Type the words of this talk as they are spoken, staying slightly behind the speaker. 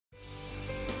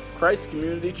Christ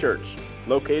Community Church,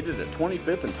 located at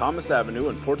 25th and Thomas Avenue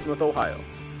in Portsmouth, Ohio.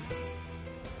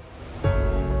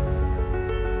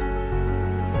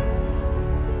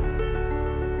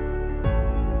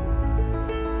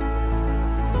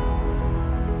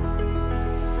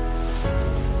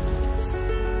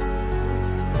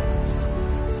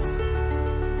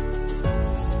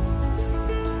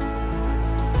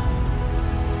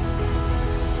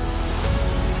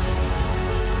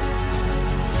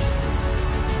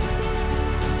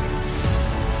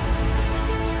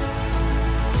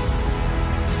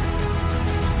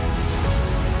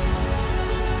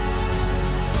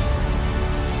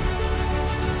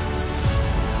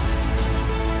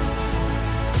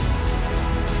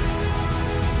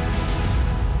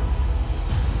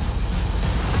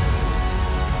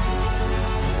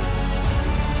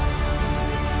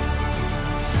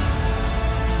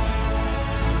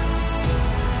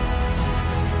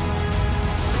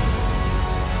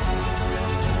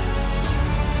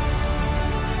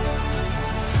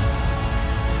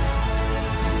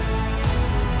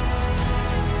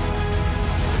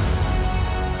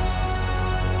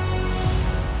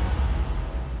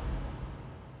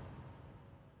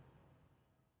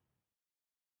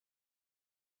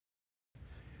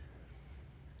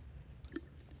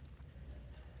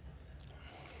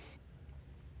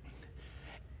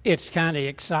 It's kind of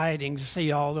exciting to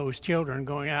see all those children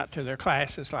going out to their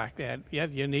classes like that. Yeah,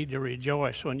 you need to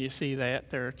rejoice when you see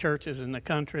that. There are churches in the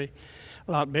country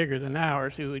a lot bigger than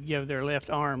ours who would give their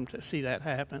left arm to see that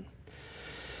happen.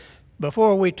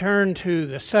 Before we turn to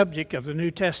the subject of the New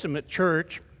Testament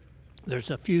church, there's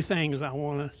a few things I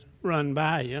want to run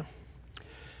by you.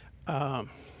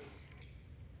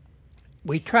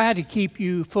 We try to keep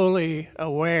you fully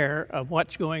aware of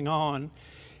what's going on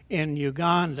in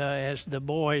Uganda as the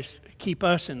boys keep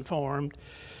us informed,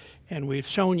 and we've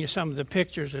shown you some of the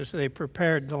pictures as they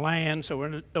prepared the land, so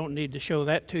we don't need to show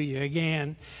that to you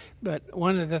again. But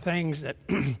one of the things that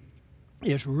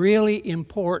is really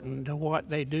important to what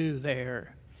they do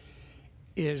there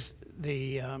is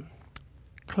the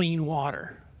clean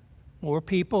water. More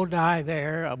people die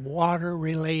there of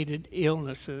water-related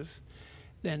illnesses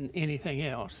than anything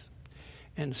else.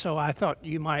 And so I thought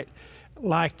you might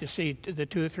like to see the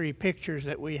 2 or 3 pictures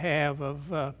that we have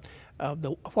of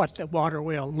what the water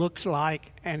well looks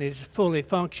like, and is fully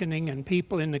functioning, and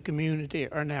people in the community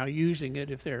are now using it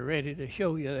if they're ready to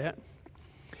show you that.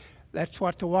 That's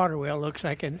what the water well looks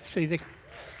like, and see the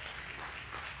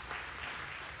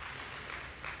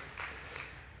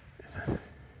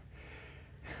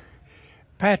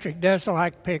Patrick does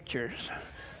like pictures.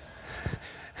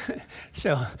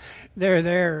 So they're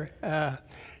there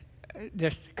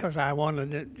just because I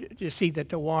wanted to see that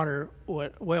the water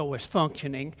well was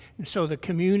functioning. And so the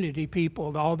community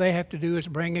people, all they have to do is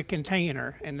bring a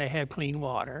container and they have clean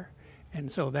water.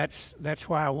 And so that's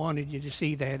why I wanted you to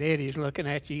see that. Eddie's looking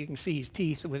at you. You can see his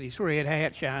teeth with his red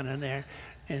hat shining there.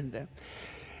 And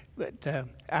but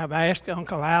I've asked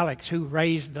Uncle Alex, who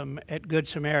raised them at Good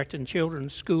Samaritan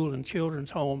Children's School and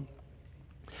Children's Home,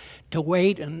 to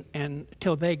wait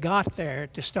until they got there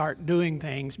to start doing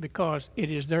things, because it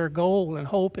is their goal and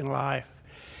hope in life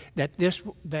that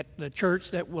the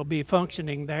church that will be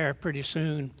functioning there pretty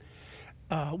soon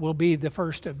will be the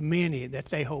first of many that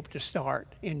they hope to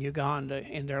start in Uganda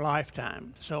in their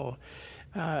lifetime. So,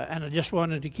 and I just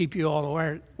wanted to keep you all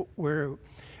aware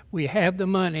we have the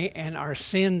money and are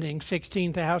sending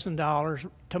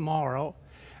 $16,000 tomorrow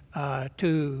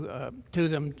to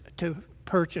them to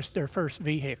purchase their first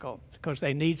vehicle, because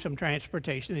they need some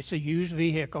transportation. It's a used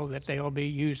vehicle that they'll be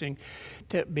using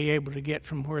to be able to get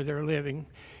from where they're living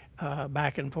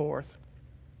back and forth.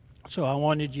 So I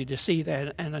wanted you to see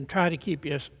that and try to keep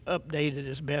you updated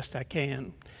as best I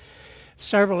can.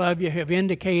 Several of you have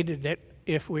indicated that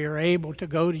if we are able to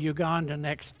go to Uganda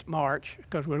next March,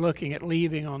 because we're looking at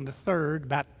leaving on the 3rd,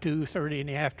 about 2:30 in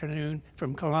the afternoon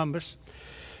from Columbus.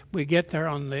 We get there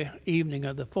on the evening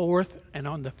of the 4th, and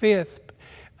on the 5th,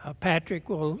 Patrick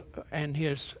and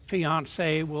his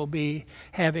fiancée will be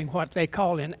having what they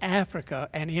call in Africa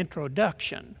an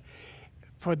introduction.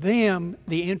 For them,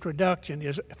 the introduction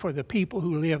is for the people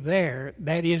who live there,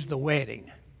 that is the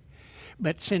wedding.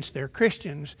 But since they're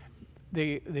Christians,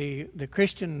 the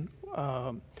Christian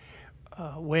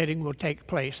wedding will take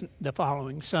place the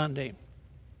following Sunday.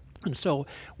 And so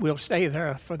we'll stay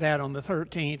there for that on the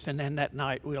 13th, and then that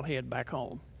night we'll head back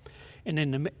home.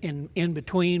 And in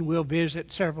between, we'll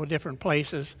visit several different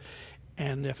places,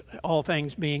 and if all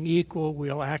things being equal,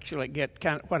 we'll actually get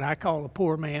kind of what I call a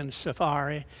poor man's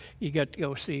safari. You get to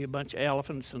go see a bunch of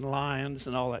elephants and lions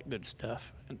and all that good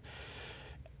stuff. And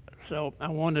So I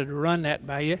wanted to run that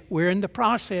by you. We're in the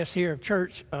process here of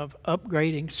church of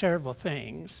upgrading several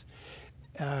things.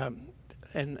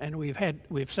 And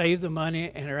we've saved the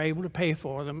money and are able to pay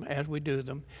for them as we do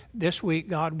them. This week,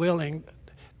 God willing,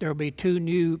 there'll be 2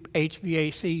 new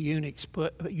HVAC units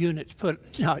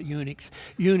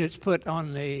put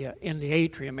on in the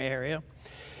atrium area.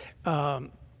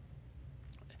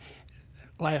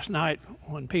 Last night,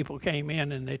 when people came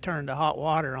in and they turned the hot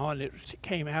water on, it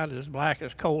came out as black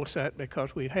as coal soot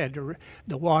because we've had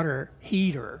the water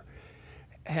heater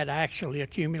had actually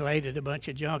accumulated a bunch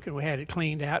of junk, and we had it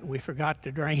cleaned out, and we forgot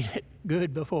to drain it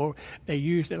good before they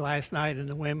used it last night, and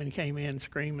the women came in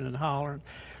screaming and hollering.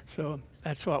 So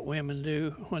that's what women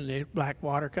do when the black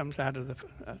water comes out of the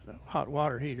hot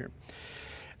water heater.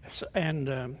 So,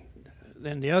 and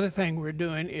then the other thing we're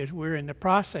doing is we're in the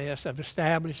process of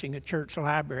establishing a church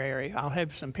library. I'll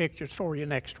have some pictures for you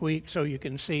next week so you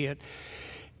can see it.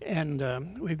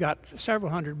 And we've got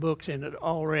several hundred books in it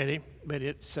already, but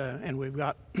and we've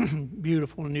got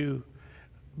beautiful new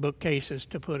bookcases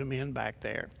to put them in back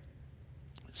there.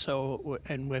 So,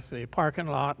 and with the parking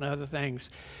lot and other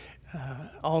things,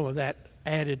 all of that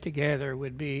added together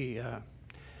would be,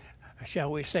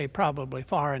 shall we say, probably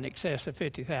far in excess of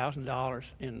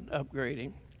 $50,000 in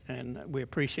upgrading. And we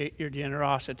appreciate your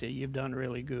generosity. You've done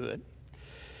really good.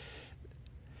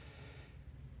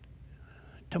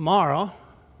 Tomorrow,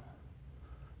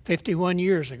 51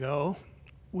 years ago,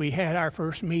 we had our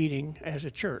first meeting as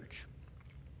a church.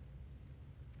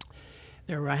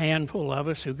 There were a handful of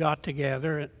us who got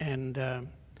together, and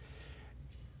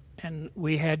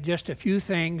we had just a few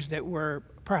things that were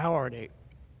priority.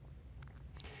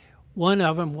 One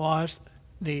of them was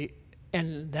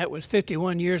and that was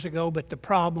 51 years ago, but the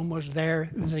problem was there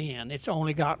then. It's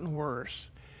only gotten worse.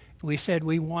 We said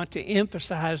we want to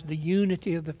emphasize the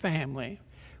unity of the family.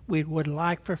 We would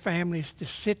like for families to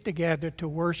sit together, to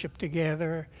worship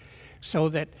together, so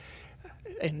that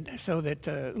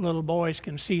little boys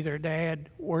can see their dad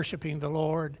worshiping the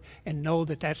Lord and know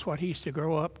that that's what he's to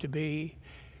grow up to be.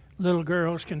 Little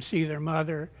girls can see their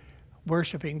mother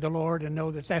worshiping the Lord and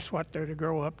know that that's what they're to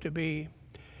grow up to be.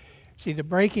 See, the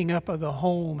breaking up of the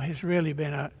home has really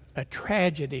been a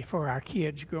tragedy for our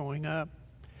kids growing up.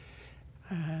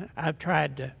 I've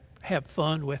tried to have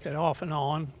fun with it off and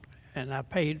on, and I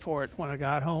paid for it when I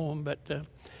got home, but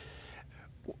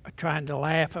trying to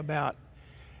laugh about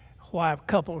why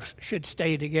couples should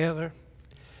stay together,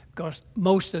 because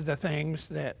most of the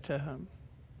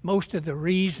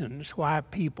reasons why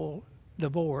people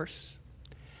divorce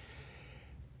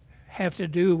have to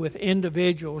do with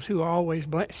individuals who are always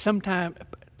sometimes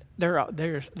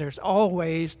there's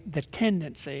always the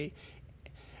tendency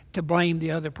to blame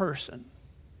the other person,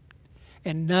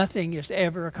 and nothing is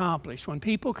ever accomplished. When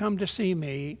people come to see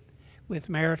me with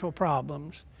marital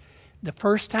problems, the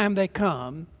first time they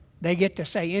come, they get to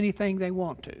say anything they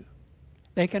want to.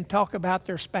 They can talk about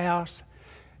their spouse,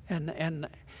 and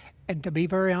to be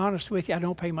very honest with you, I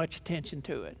don't pay much attention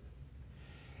to it,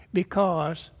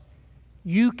 because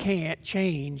you can't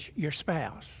change your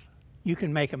spouse. You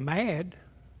can make them mad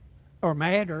or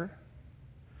madder,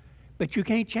 but you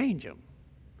can't change them.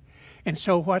 And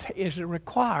so what is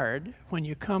required when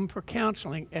you come for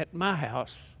counseling at my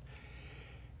house,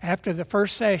 after the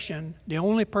first session, the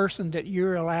only person that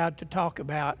you're allowed to talk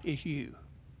about is you.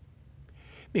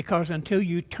 Because until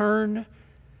you turn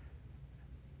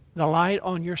the light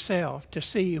on yourself to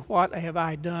see what have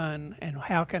I done and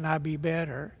how can I be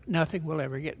better, nothing will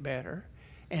ever get better.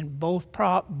 And both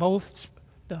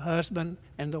the husband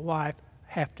and the wife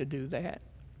have to do that.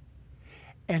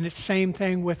 And it's the same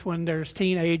thing with when there's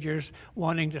teenagers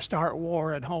wanting to start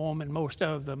war at home, and most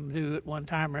of them do at one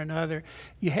time or another.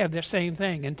 You have the same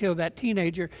thing. Until that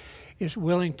teenager is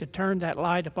willing to turn that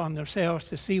light upon themselves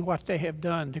to see what they have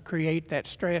done to create that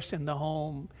stress in the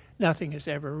home, nothing is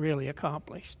ever really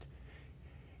accomplished.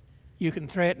 You can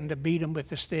threaten to beat them with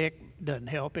the stick. Doesn't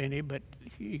help any, but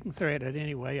you can threaten it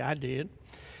anyway. I did.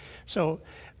 So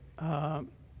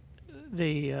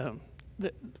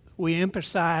we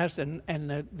emphasized, and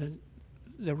the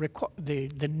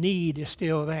need is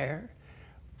still there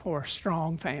for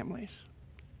strong families.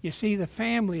 You see, the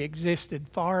family existed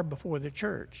far before the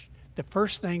church. The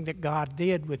first thing that God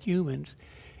did with humans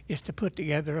is to put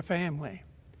together a family.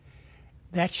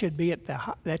 That should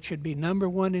be number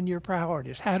one in your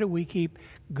priorities. How do we keep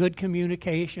good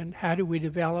communication? How do we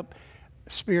develop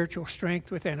spiritual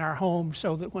strength within our home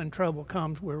so that when trouble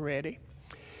comes, we're ready?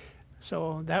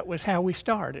 So that was how we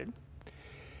started.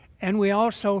 And we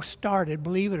also started,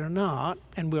 believe it or not,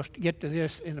 and we'll get to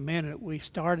this in a minute, we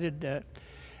started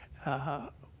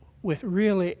with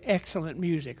really excellent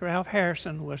music. Ralph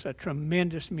Harrison was a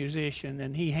tremendous musician,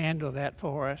 and he handled that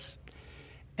for us.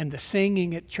 And the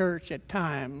singing at church at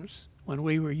times, when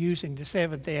we were using the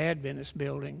Seventh-day Adventist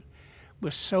building,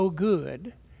 was so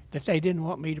good that they didn't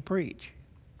want me to preach.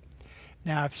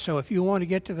 Now, so if you want to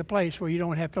get to the place where you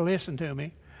don't have to listen to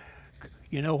me,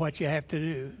 you know what you have to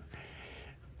do.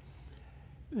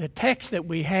 The text that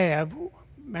we have,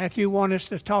 Matthew wants us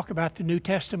to talk about the New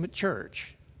Testament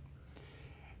church.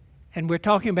 And we're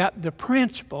talking about the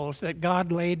principles that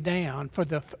God laid down for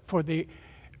the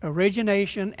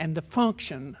origination and the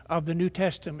function of the New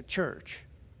Testament church.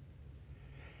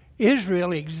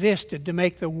 Israel existed to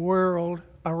make the world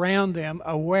around them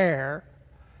aware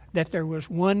that there was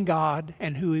one God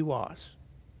and who He was.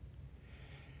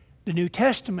 The New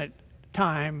Testament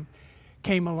time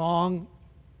came along,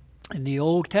 and the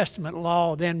Old Testament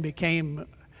law then became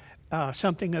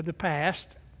something of the past,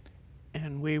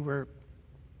 and we were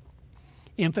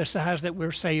emphasized that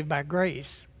we're saved by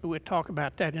grace. We'll talk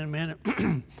about that in a minute.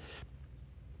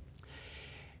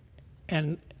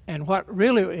 And what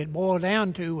really it boiled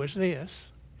down to was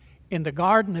this. In the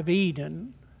Garden of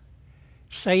Eden,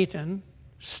 Satan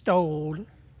stole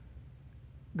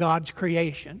God's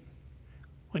creation.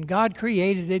 When God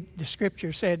created it, the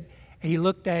Scripture said, He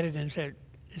looked at it and said,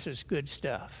 this is good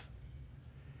stuff.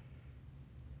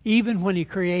 Even when He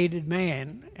created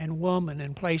man and woman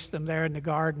and placed them there in the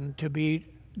garden to be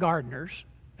gardeners,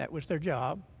 that was their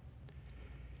job,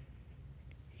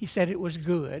 He said it was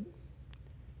good.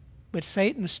 But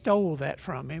Satan stole that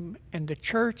from Him, and the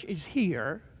church is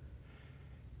here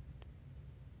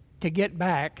to get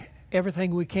back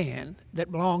everything we can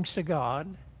that belongs to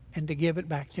God and to give it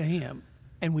back to Him.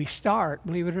 And we start,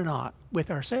 believe it or not,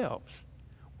 with ourselves.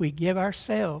 We give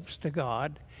ourselves to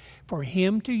God for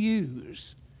Him to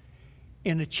use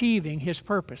in achieving His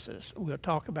purposes. We'll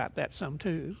talk about that some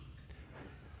too.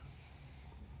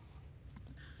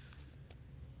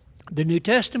 The New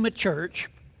Testament church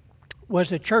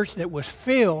was a church that was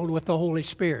filled with the Holy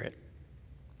Spirit.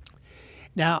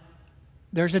 Now,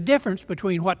 there's a difference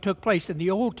between what took place in the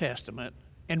Old Testament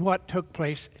and what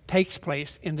takes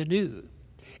place in the New.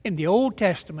 In the Old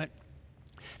Testament,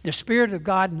 the Spirit of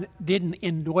God didn't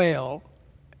indwell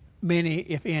many,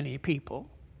 if any, people.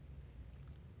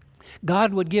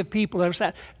 God would give people,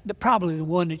 probably the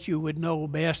one that you would know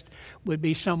best would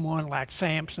be someone like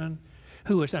Samson,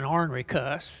 who was an ornery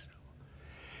cuss.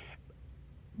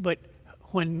 But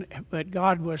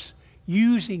God was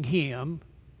using him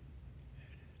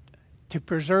to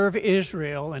preserve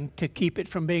Israel and to keep it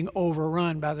from being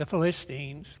overrun by the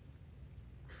Philistines.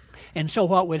 And so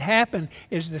what would happen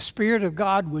is the Spirit of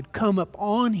God would come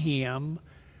upon him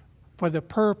for the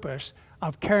purpose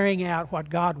of carrying out what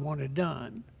God wanted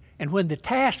done. And when the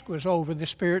task was over, the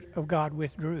Spirit of God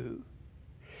withdrew.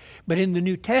 But in the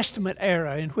New Testament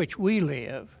era in which we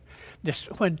live,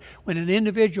 when an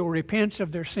individual repents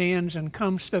of their sins and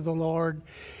comes to the Lord,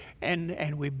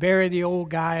 and we bury the old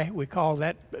guy, we call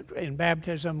that in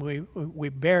baptism, we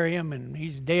bury him and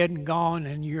he's dead and gone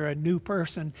and you're a new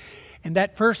person. And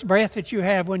that first breath that you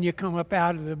have when you come up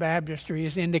out of the baptistry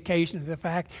is indication of the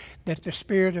fact that the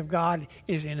Spirit of God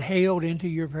is inhaled into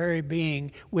your very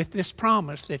being with this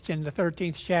promise that's in the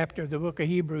 13th chapter of the book of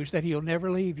Hebrews, that He'll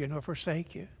never leave you nor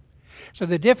forsake you. So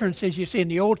the difference is, you see, in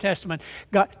the Old Testament,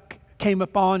 God came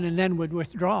upon and then would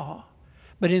withdraw.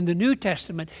 But in the New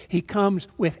Testament, He comes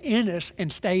within us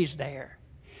and stays there.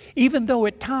 Even though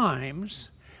at times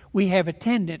we have a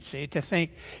tendency to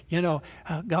think,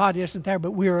 God isn't there,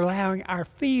 but we're allowing our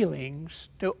feelings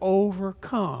to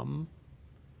overcome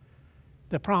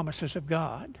the promises of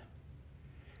God.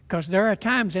 Because there are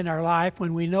times in our life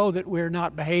when we know that we're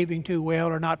not behaving too well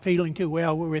or not feeling too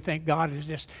well, where we think God has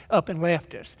just up and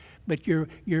left us. But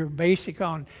you're basic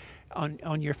on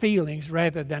your feelings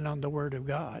rather than on the Word of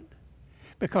God.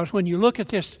 Because when you look at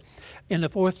this in the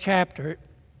 4th chapter,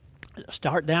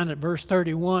 start down at verse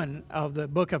 31 of the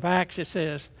book of Acts, it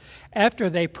says, after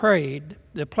they prayed,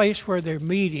 the place where they're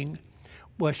meeting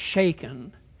was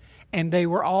shaken, and they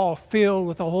were all filled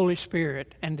with the Holy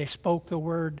Spirit, and they spoke the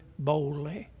word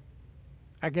boldly.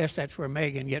 I guess that's where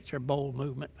Megan gets her bold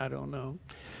movement. I don't know.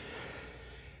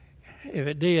 If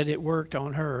it did, it worked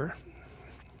on her.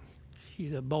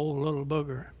 She's a bold little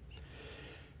booger.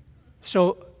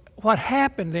 So what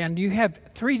happened then, you have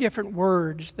 3 different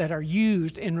words that are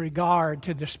used in regard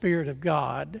to the Spirit of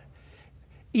God,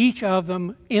 each of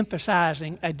them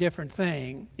emphasizing a different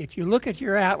thing. If you look at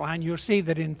your outline, you'll see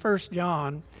that in 1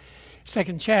 John,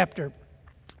 2nd chapter,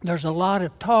 there's a lot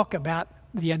of talk about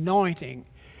the anointing.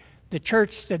 The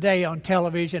church today on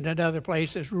television and other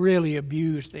places really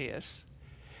abuse this.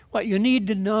 What you need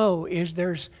to know is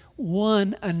there's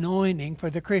one anointing for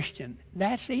the Christian.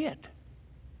 That's it.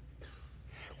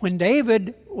 When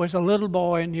David was a little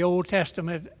boy in the Old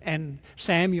Testament and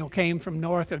Samuel came from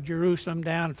north of Jerusalem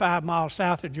down 5 miles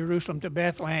south of Jerusalem to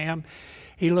Bethlehem,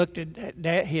 he looked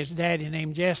at his daddy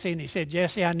named Jesse and he said,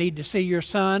 "Jesse, I need to see your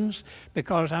sons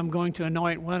because I'm going to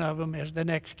anoint one of them as the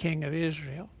next king of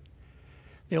Israel."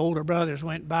 The older brothers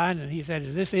went by and he said,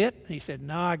 "Is this it?" He said,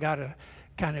 "No, I got a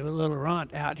kind of a little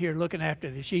runt out here looking after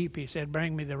the sheep." He said,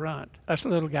 "Bring me the runt." Us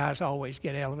little guys always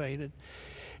get elevated.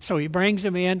 So he brings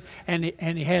him in, and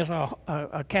he has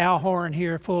a cow horn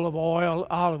here full of oil,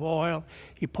 olive oil.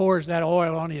 He pours that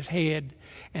oil on his head,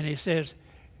 and he says,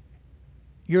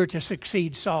 "You're to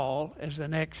succeed Saul as the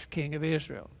next king of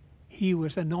Israel." He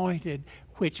was anointed,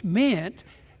 which meant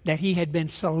that he had been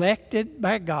selected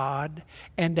by God,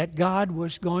 and that God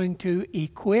was going to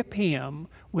equip him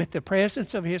with the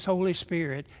presence of his Holy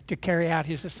Spirit to carry out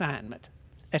his assignment.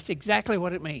 That's exactly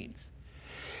what it means.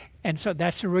 And so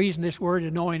that's the reason this word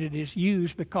anointed is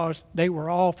used, because they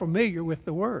were all familiar with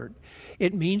the word.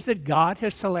 It means that God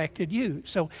has selected you.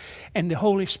 So, and the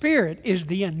Holy Spirit is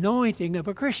the anointing of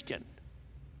a Christian,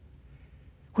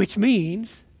 which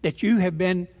means that you have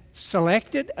been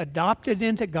selected, adopted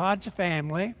into God's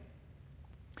family,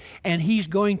 and He's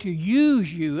going to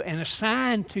use you and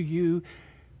assign to you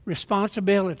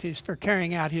responsibilities for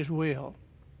carrying out His will.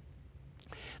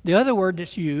 The other word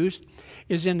that's used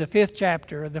is in the 5th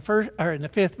chapter, in the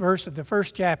 5th verse of the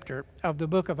 1st chapter of the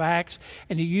book of Acts,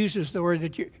 and he uses the word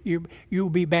that you will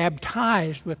be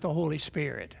baptized with the Holy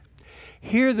Spirit.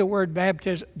 Here the word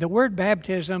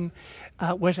baptism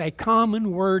was a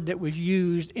common word that was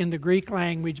used in the Greek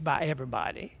language by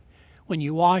everybody. When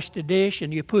you washed a dish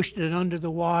and you pushed it under the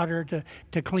water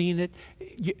to clean it,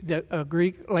 a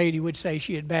Greek lady would say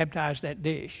she had baptized that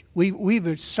dish. We've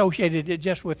associated it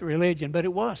just with religion, but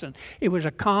it wasn't. It was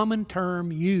a common term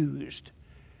used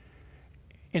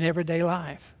in everyday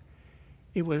life.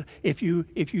 It was if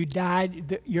you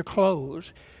dyed your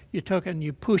clothes, you took and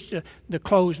you pushed the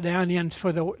clothes down in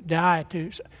for the dye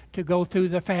to go through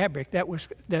the fabric. That was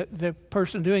the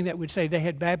person doing that would say they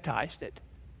had baptized it.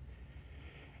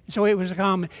 So it was a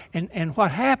common, and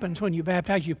what happens when you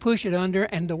baptize, you push it under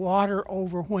and the water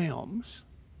overwhelms.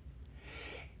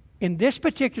 In this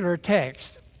particular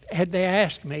text, had they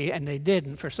asked me, and they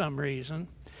didn't for some reason,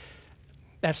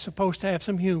 that's supposed to have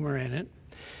some humor in it.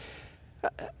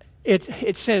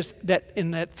 It says that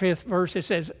in that 5th verse, it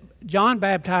says, John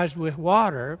baptized with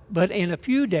water, but in a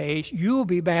few days you will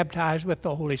be baptized with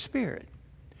the Holy Spirit,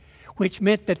 which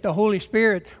meant that the Holy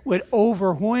Spirit would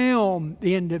overwhelm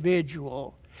the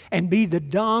individual and be the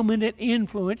dominant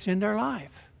influence in their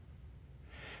life.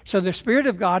 So the Spirit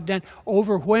of God then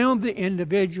overwhelmed the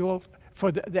individual,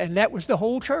 and that was the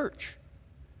whole church.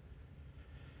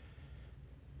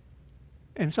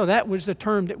 And so that was the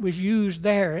term that was used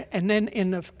there. And then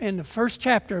in the 1st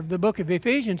chapter of the book of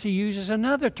Ephesians, he uses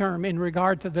another term in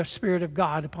regard to the Spirit of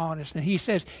God upon us. And he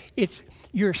says,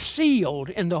 you're sealed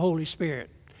in the Holy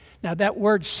Spirit. Now that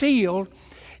word sealed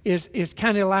is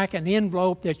kind of like an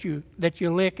envelope that you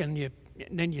lick and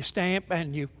then you stamp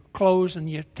and you close and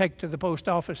you take to the post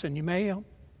office and you mail.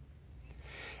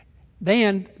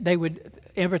 Then they would,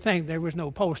 there was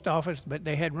no post office, but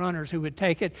they had runners who would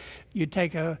take it. You'd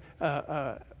take they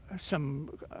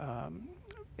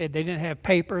didn't have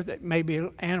paper, that maybe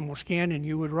animal skin, and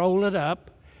you would roll it up,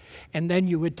 and then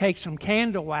you would take some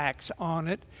candle wax on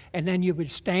it, and then you would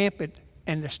stamp it,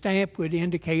 and the stamp would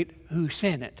indicate who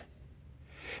sent it.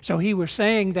 So he was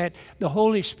saying that the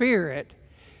Holy Spirit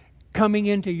coming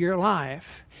into your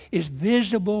life is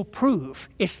visible proof.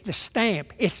 It's the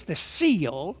stamp, it's the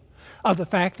seal of the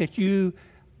fact that you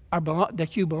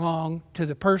belong to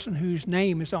the person whose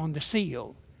name is on the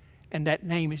seal, and that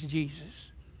name is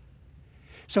Jesus.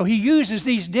 So he uses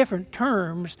these different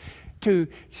terms to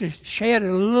shed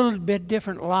a little bit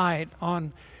different light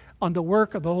on the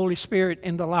work of the Holy Spirit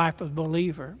in the life of the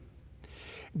believer.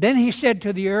 Then he said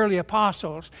to the early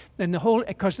apostles,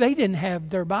 because they didn't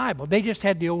have their Bible, they just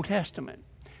had the Old Testament.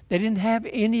 They didn't have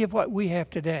any of what we have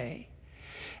today.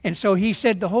 And so he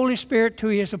said the Holy Spirit to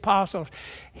his apostles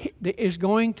is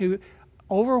going to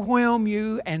overwhelm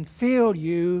you and fill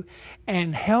you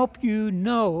and help you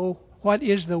know what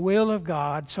is the will of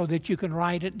God so that you can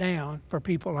write it down for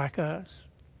people like us.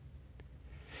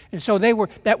 And so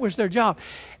that was their job.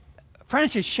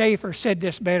 Francis Schaeffer said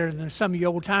this better than some of you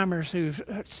old-timers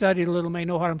who've studied a little may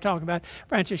know what I'm talking about.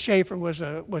 Francis Schaeffer was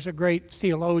a great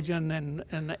theologian and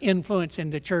an influence in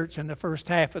the church in the first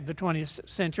half of the 20th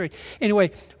century.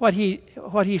 Anyway, what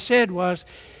he said was,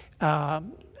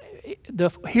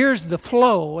 here's the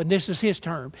flow, and this is his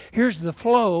term, here's the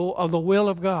flow of the will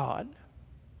of God.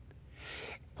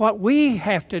 what we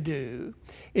have to do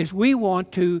is we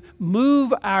want to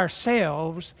move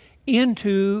ourselves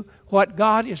into what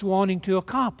God is wanting to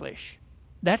accomplish.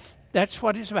 That's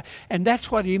what it's about. And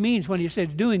that's what he means when he says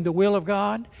doing the will of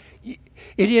God. It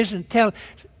isn't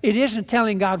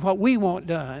telling God what we want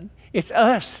done. It's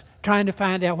us trying to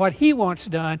find out what he wants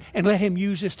done and let him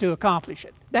use us to accomplish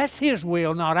it. That's his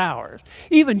will, not ours.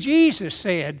 Even Jesus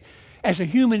said, as a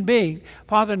human being,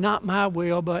 Father, not my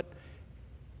will, but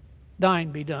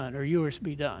thine be done, or yours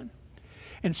be done.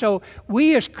 And so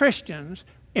we as Christians,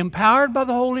 empowered by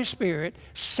the Holy Spirit,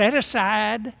 set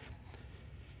aside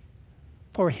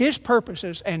for his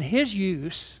purposes and his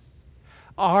use,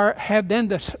 have then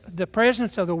the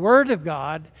presence of the Word of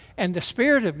God and the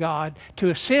Spirit of God to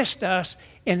assist us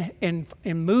in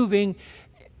moving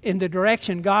in the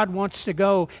direction God wants to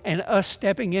go, and us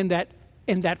stepping in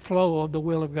that flow of the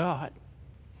will of God.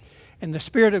 And the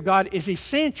Spirit of God is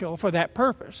essential for that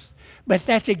purpose. But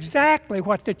that's exactly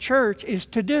what the church is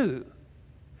to do,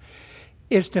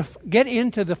 is to get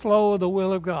into the flow of the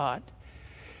will of God.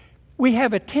 We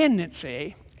have a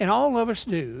tendency, and all of us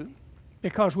do,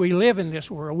 because we live in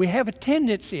this world, we have a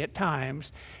tendency at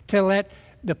times to let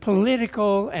the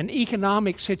political and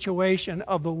economic situation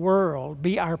of the world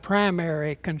be our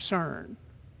primary concern.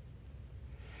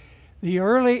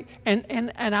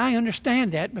 And I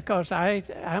understand that, because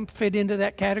I'm fit into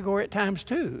that category at times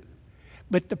too.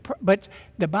 But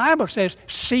the Bible says,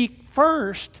 seek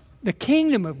first the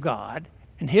kingdom of God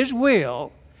and his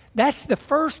will. That's the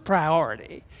first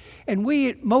priority. And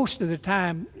we, most of the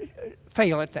time,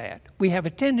 fail at that. We have a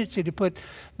tendency to put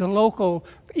the local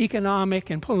economic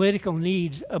and political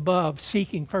needs above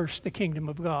seeking first the kingdom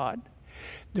of God.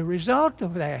 The result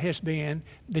of that has been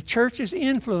the church's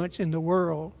influence in the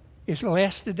world is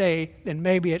less today than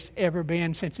maybe it's ever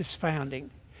been since its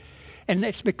founding. And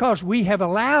it's because we have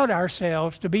allowed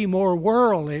ourselves to be more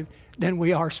worldly than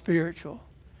we are spiritual.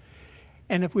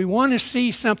 And if we want to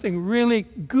see something really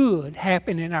good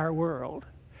happen in our world,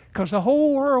 because the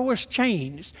whole world was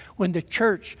changed when the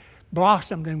church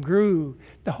blossomed and grew.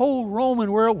 The whole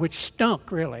Roman world, which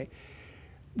stunk really,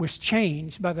 was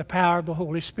changed by the power of the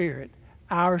Holy Spirit.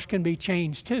 Ours can be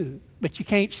changed too. But you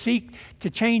can't seek to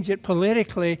change it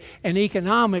politically and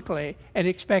economically and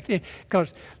expect it,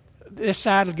 because this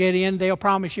side will get in, they'll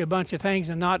promise you a bunch of things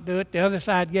and not do it. The other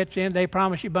side gets in, they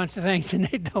promise you a bunch of things and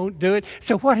they don't do it.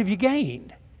 So what have you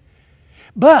gained?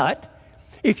 But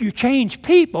if you change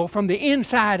people from the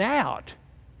inside out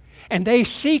and they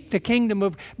seek the kingdom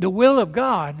of the will of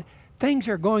God, things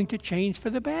are going to change for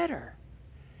the better.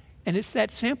 And it's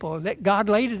that simple, that God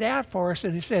laid it out for us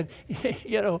and he said,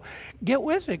 get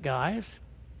with it, guys.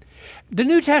 The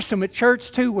New Testament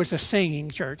church, too, was a singing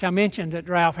church. I mentioned that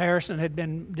Ralph Harrison had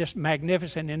been just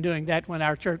magnificent in doing that when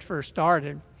our church first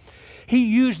started. He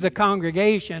used the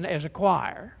congregation as a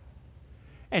choir,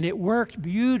 and it worked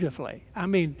beautifully. I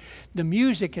mean, the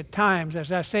music at times,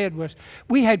 as I said,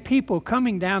 we had people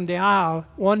coming down the aisle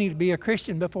wanting to be a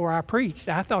Christian before I preached.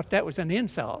 I thought that was an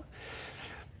insult,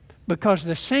 because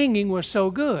the singing was so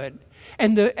good.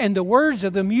 And the words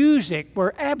of the music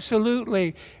were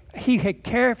absolutely, he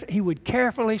would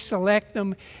carefully select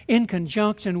them in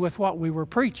conjunction with what we were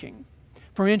preaching.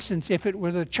 For instance, if it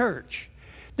were the church,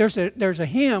 there's a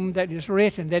hymn that is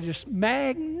written that is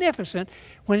magnificent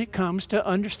when it comes to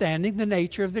understanding the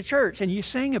nature of the church, and you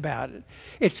sing about it.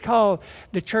 It's called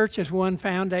 "The Church is One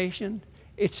Foundation."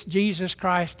 It's Jesus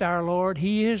Christ our Lord.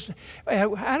 He is,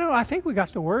 I think we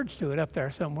got the words to it up there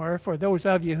somewhere for those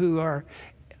of you who are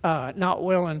not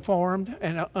well informed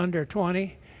and under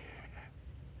 20.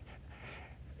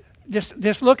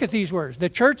 Just look at these words. The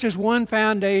church's one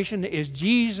foundation is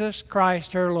Jesus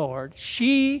Christ her Lord.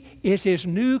 She is his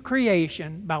new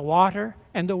creation by water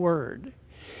and the word.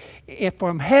 If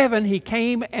from heaven he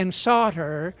came and sought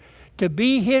her to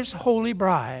be his holy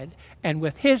bride, and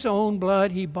with his own blood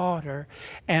he bought her,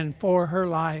 and for her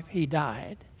life he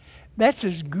died. That's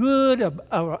as good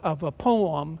of a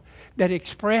poem that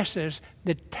expresses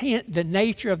the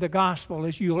nature of the gospel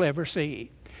as you'll ever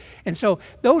see. And so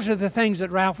those are the things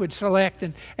that Ralph would select,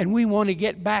 and we want to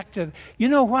get back to,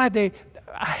 why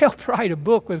I helped write a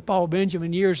book with Paul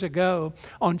Benjamin years ago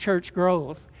on church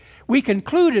growth. We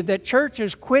concluded that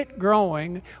churches quit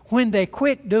growing when they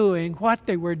quit doing what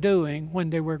they were doing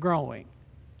when they were growing.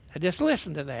 Now just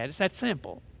listen to that. It's that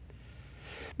simple.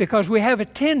 Because we have a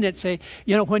tendency,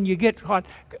 when you get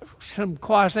some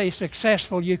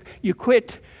quasi-successful, you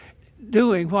quit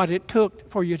doing what it took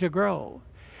for you to grow.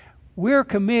 We're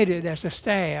committed as a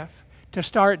staff to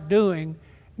start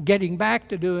getting back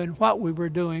to doing what we were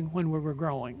doing when we were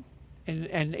growing.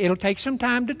 And it'll take some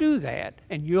time to do that,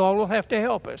 and you all will have to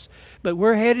help us. But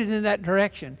we're headed in that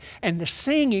direction. And the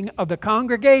singing of the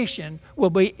congregation will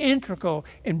be integral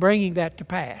in bringing that to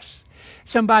pass.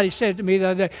 Somebody said to me the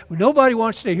other day, well, nobody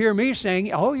wants to hear me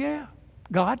sing. Oh, yeah,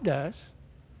 God does.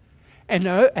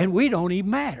 And we don't even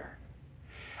matter.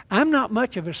 I'm not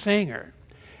much of a singer,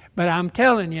 but I'm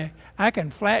telling you, I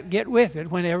can flat get with it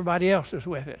when everybody else is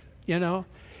with it, you know.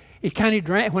 It kind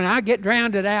of when I get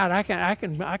drowned out, I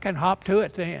can hop to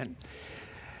it then.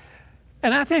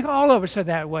 And I think all of us are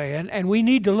that way, and we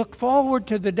need to look forward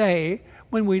to the day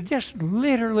when we just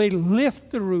literally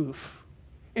lift the roof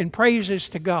in praises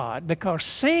to God, because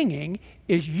singing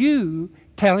is you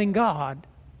telling God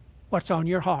what's on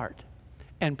your heart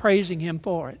and praising Him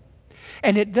for it.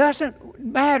 And it doesn't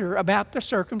matter about the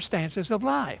circumstances of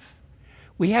life.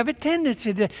 We have a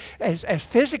tendency to, as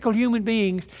physical human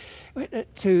beings,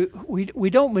 we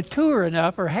don't mature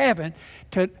enough, or haven't,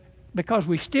 because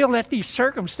we still let these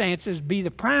circumstances be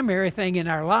the primary thing in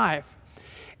our life,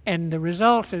 and the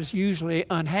result is usually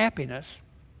unhappiness.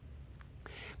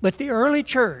 But the early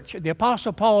church, the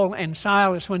Apostle Paul and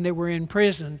Silas, when they were in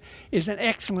prison, is an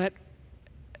excellent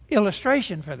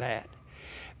illustration for that.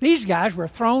 These guys were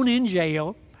thrown in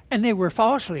jail, and they were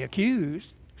falsely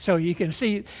accused. So you can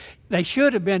see they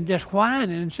should have been just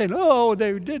whining and saying, oh,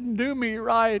 they didn't do me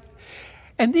right.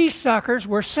 And these suckers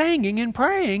were singing and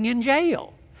praying in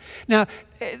jail. Now,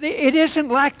 it isn't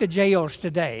like the jails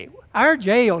today. Our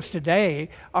jails today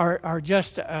are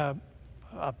just a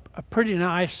pretty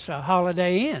nice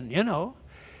Holiday Inn, you know.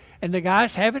 And the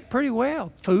guys have it pretty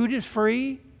well. Food is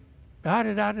free,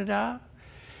 da-da-da-da-da.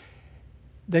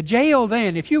 The jail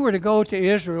then, if you were to go to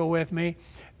Israel with me,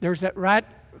 there's that right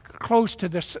close to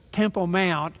the Temple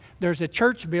Mount, there's a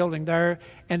church building there,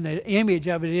 and the image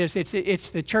of it is it's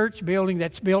the church building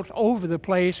that's built over the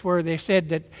place where they said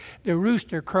that the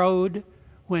rooster crowed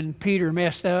when Peter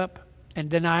messed up and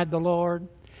denied the Lord.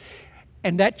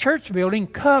 And that church building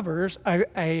covers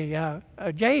a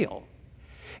jail.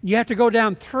 You have to go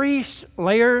down 3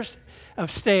 layers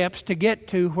of steps to get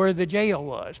to where the jail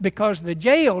was, because the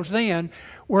jails then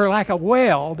were like a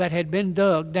well that had been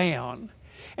dug down.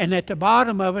 And at the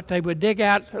bottom of it, they would dig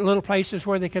out little places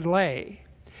where they could lay.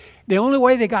 The only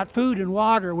way they got food and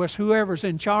water was whoever's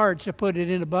in charge to put it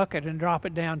in a bucket and drop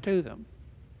it down to them.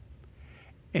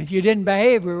 And if you didn't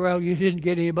behave very well, you didn't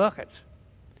get any buckets.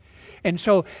 And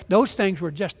so those things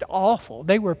were just awful.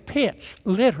 They were pits,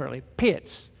 literally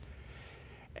pits.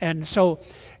 And so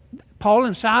Paul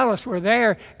and Silas were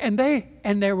there, and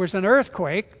there was an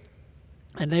earthquake,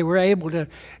 and they were able to,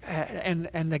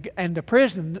 and the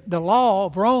prison, the law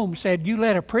of Rome said, you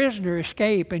let a prisoner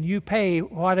escape and you pay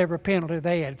whatever penalty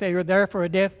they had. If they were there for a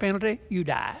death penalty, you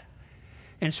die.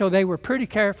 And so they were pretty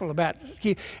careful about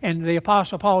it. And the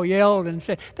Apostle Paul yelled and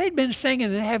said, they'd been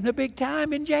singing and having a big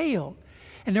time in jail.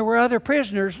 And there were other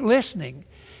prisoners listening.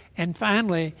 And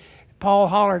finally, Paul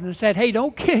hollered and said, hey,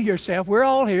 don't kill yourself. We're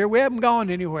all here. We haven't gone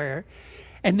anywhere.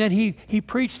 And then he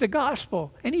preached the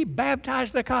gospel, and he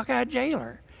baptized the cockeyed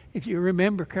jailer, if you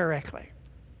remember correctly.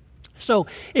 So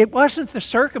it wasn't the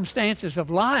circumstances of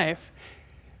life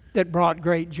that brought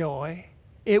great joy.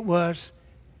 It was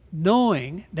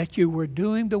knowing that you were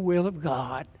doing the will of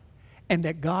God and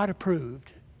that God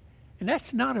approved. And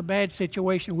that's not a bad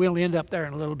situation. We'll end up there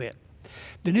in a little bit.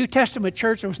 The New Testament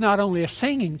church was not only a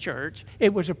singing church,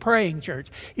 it was a praying church.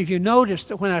 If you noticed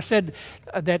that when I said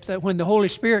that when the Holy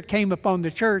Spirit came upon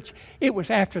the church, it was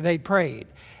after they prayed.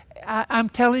 I'm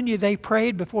telling you, they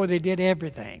prayed before they did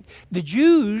everything. The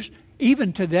Jews,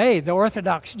 even today, the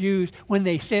Orthodox Jews, when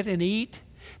they sit and eat,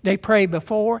 they pray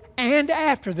before and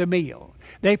after the meal.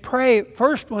 They pray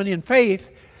first one in faith,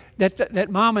 that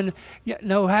mama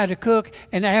know how to cook,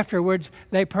 and afterwards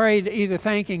they prayed either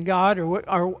thanking God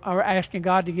or asking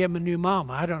God to give them a new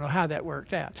mama. I don't know how that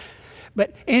worked out.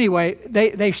 But anyway,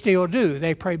 they still do.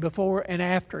 They pray before and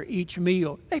after each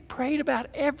meal. They prayed about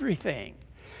everything.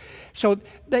 So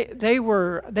they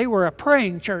were a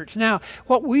praying church. Now,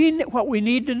 what we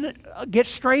need to get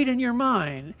straight in your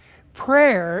mind,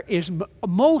 prayer is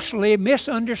mostly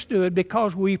misunderstood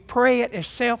because we pray it as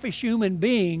selfish human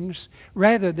beings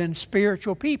rather than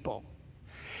spiritual people.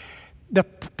 The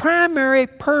primary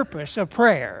purpose of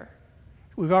prayer,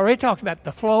 we've already talked about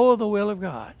the flow of the will of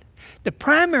God. The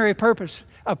primary purpose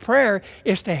of prayer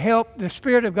is to help the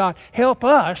Spirit of God help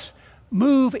us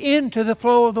move into the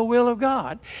flow of the will of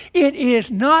God. It is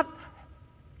not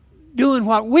doing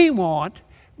what we want,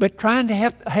 but trying to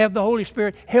have the Holy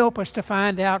Spirit help us to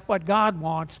find out what God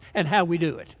wants and how we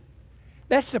do it.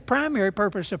 That's the primary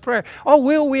purpose of prayer. Oh,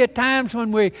 will we at times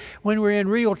when we're in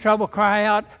real trouble cry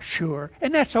out? Sure,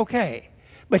 and that's okay.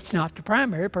 but it's not the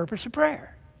primary purpose of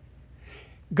prayer.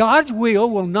 God's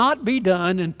will not be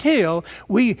done until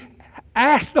we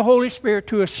ask the Holy Spirit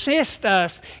to assist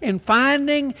us in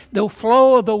finding the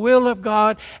flow of the will of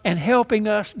God and helping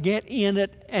us get in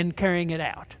it and carrying it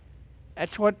out.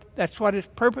 That's what it's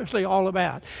purposely all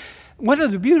about. One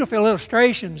of the beautiful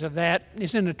illustrations of that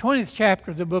is in the 20th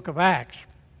chapter of the book of Acts.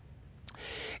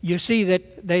 You see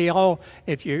that they all,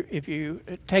 if you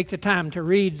take the time to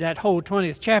read that whole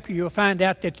 20th chapter, you'll find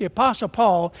out that the Apostle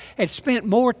Paul had spent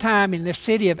more time in the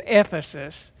city of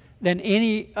Ephesus than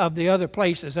any of the other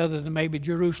places other than maybe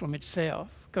Jerusalem itself,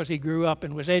 because he grew up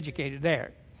and was educated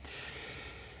there.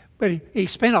 But he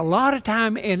spent a lot of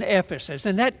time in Ephesus,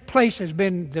 and that place has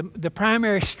been, the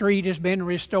primary street has been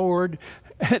restored,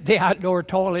 the outdoor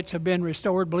toilets have been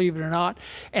restored, believe it or not,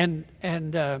 and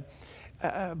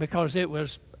because it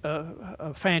was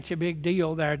a fancy big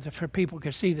deal there for people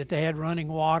could see that they had running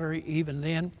water even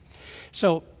then.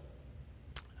 So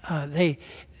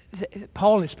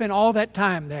Paul had spent all that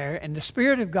time there, and the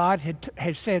Spirit of God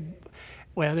had said,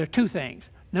 well, there are two things.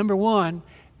 Number one,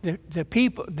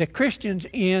 the Christians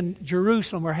in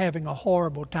Jerusalem were having a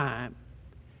horrible time.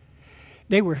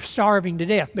 They were starving to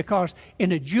death because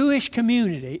in a Jewish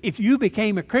community, if you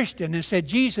became a Christian and said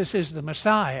Jesus is the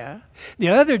Messiah, the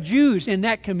other Jews in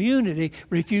that community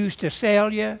refused to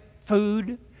sell you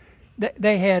food.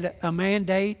 They had a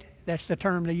mandate. That's the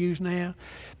term they use now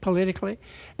politically.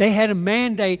 They had a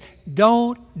mandate,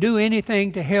 don't do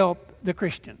anything to help the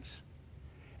Christians.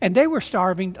 And they were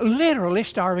starving, literally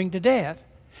starving to death.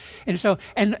 And so,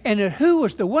 and who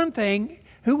was the one thing,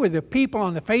 who were the people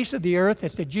on the face of the earth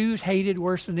that the Jews hated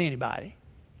worse than anybody?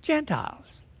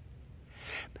 Gentiles.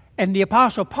 And the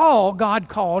Apostle Paul, God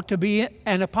called to be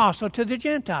an apostle to the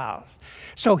Gentiles.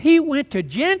 So he went to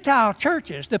Gentile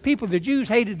churches, the people the Jews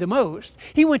hated the most.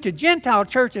 He went to Gentile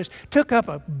churches, took up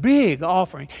a big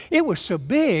offering. It was so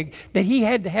big that he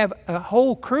had to have a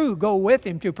whole crew go with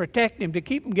him to protect him, to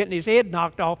keep him getting his head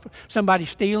knocked off, somebody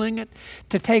stealing it,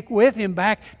 to take with him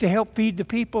back to help feed the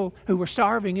people who were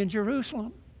starving in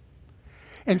Jerusalem.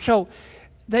 And so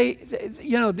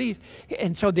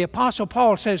and so the Apostle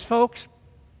Paul says, folks,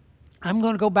 I'm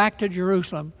going to go back to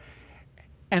Jerusalem,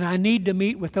 and I need to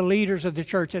meet with the leaders of the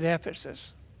church at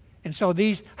Ephesus. And so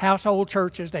these household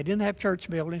churches, they didn't have church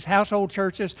buildings, household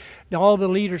churches, all the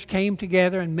leaders came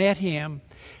together and met him.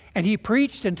 And he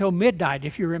preached until midnight,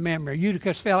 if you remember.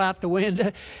 Eutychus fell out the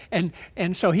window.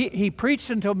 And so he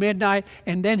preached until midnight,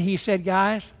 and then he said,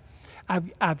 guys,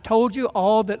 I've told you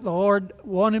all that the Lord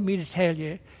wanted me to tell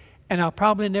you, and I'll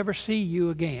probably never see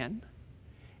you again.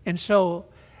 And so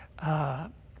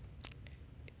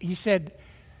he said,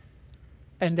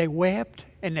 and they wept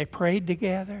and they prayed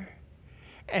together,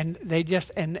 and they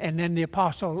just and then the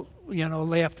apostle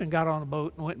left and got on a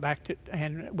boat and went back to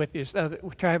with his other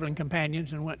traveling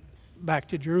companions and went back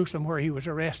to Jerusalem where he was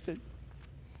arrested.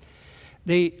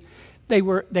 They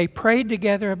prayed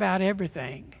together about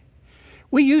everything.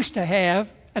 We used to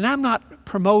have, and I'm not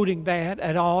promoting that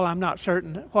at all. I'm not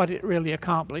certain what it really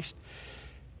accomplished,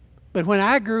 but when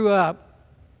I grew up,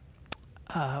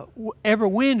 every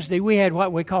Wednesday we had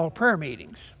what we call prayer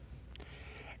meetings.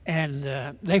 And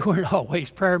they weren't always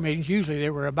prayer meetings. Usually they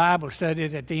were a Bible study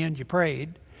that at the end you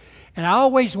prayed. And I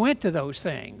always went to those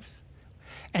things.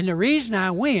 And the reason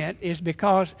I went is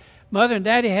because Mother and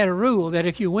Daddy had a rule that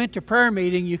if you went to prayer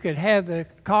meeting, you could have the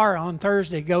car on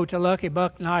Thursday go to Lucky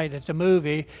Buck Night at the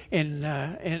movie in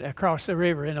across the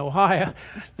river in Ohio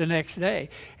the next day.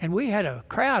 And we had a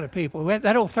crowd of people.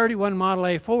 That old 31 Model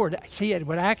A Ford, see, it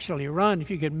would actually run if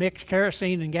you could mix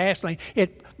kerosene and gasoline.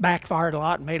 It backfired a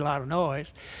lot and made a lot of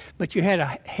noise. But you had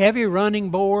a heavy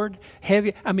running board,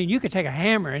 you could take a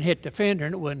hammer and hit the fender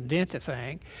and it wouldn't dent the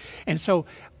thing. And so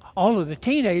all of the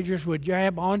teenagers would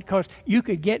jab on because you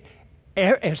could get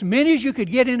as many as you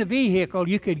could get in a vehicle,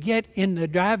 you could get in the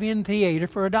drive-in theater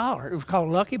for $1. It was called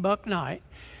Lucky Buck Night.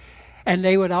 And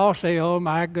they would all say, oh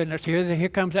my goodness, here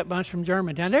comes that bunch from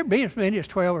Germantown. There'd be as many as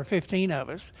 12 or 15 of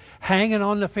us, hanging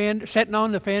on the fender, sitting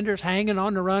on the fenders, hanging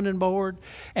on the running board,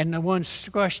 and the ones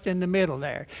squished in the middle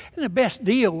there. And the best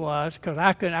deal was, because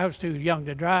I was too young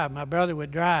to drive, my brother would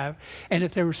drive, and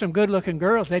if there were some good-looking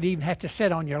girls, they'd even have to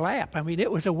sit on your lap. I mean,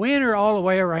 it was a winner all the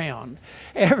way around.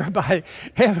 Everybody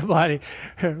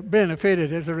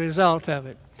benefited as a result of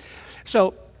it.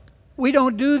 So we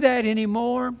don't do that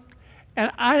anymore.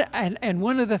 And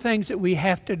one of the things that we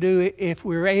have to do if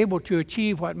we're able to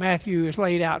achieve what Matthew has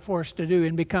laid out for us to do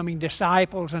in becoming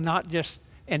disciples and not just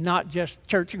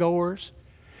churchgoers,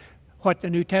 what the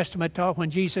New Testament taught when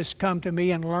Jesus come to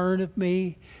me and learn of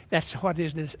me. That's what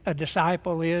a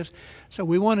disciple is. So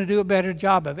we want to do a better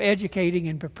job of educating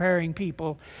and preparing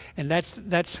people, and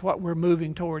that's what we're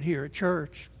moving toward here at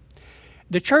church.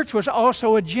 The church was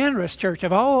also a generous church.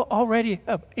 I've already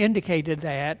indicated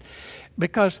that,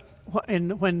 because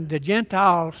when the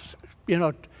Gentiles,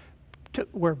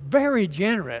 were very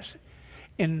generous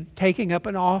in taking up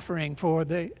an offering for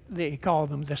they call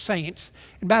them the saints.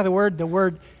 And by the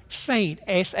word saint,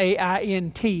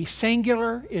 S-A-I-N-T,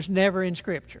 singular, is never in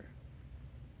Scripture.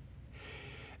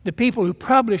 The people who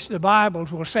publish the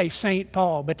Bibles will say St.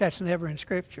 Paul, but that's never in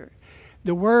Scripture.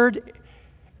 The word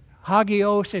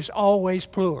hagios is always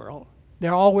plural.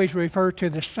 They're always referred to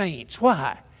the saints.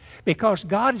 Why? Because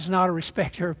God is not a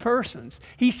respecter of persons.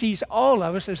 He sees all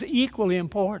of us as equally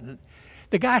important.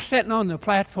 The guy sitting on the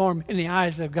platform in the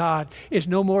eyes of God is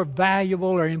no more valuable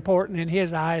or important in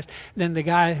His eyes than the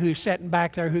guy who's sitting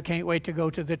back there who can't wait to go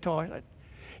to the toilet.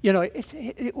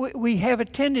 We have a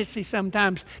tendency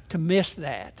sometimes to miss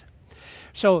that.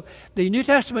 So the New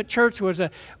Testament church was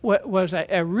a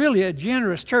really a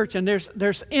generous church, and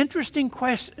there's interesting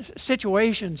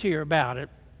situations here about it.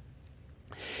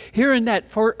 Here in that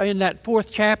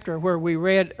fourth chapter where we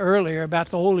read earlier about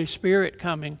the Holy Spirit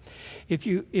coming, if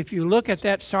you look at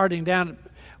that starting down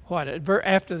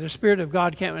after the Spirit of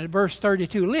God came in verse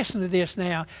 32, listen to this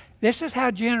now. This is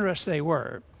how generous they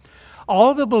were.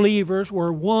 All the believers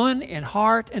were one in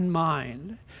heart and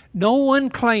mind. No one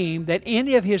claimed that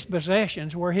any of his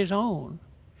possessions were his own,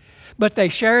 but they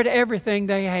shared everything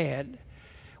they had.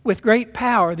 With great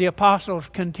power, the apostles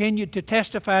continued to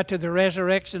testify to the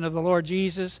resurrection of the Lord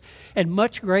Jesus, and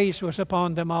much grace was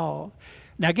upon them all.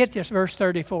 Now get this, verse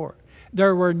 34.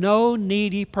 There were no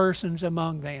needy persons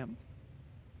among them.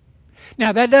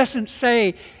 Now that doesn't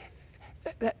say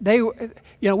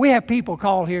we have people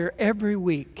call here every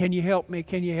week. Can you help me?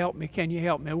 Can you help me? Can you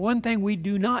help me? One thing we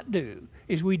do not do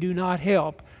is we do not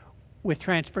help with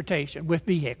transportation, with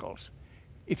vehicles.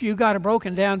 If you've got a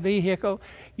broken down vehicle,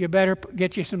 you better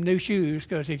get you some new shoes,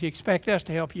 because if you expect us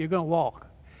to help you, you're going to walk.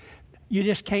 You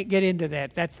just can't get into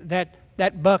that.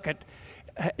 That bucket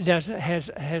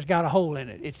has got a hole in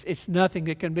it. It's nothing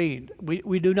that can be.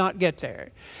 We do not get there.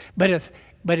 But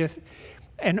if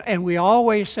we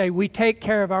always say we take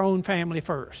care of our own family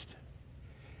first,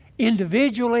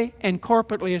 individually and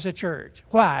corporately as a church.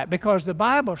 Why? Because the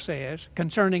Bible says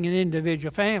concerning an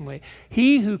individual family,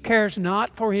 he who cares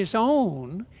not for his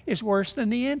own is worse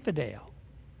than the infidel.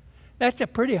 That's a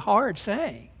pretty hard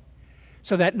saying.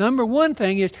 So that number one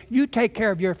thing is you take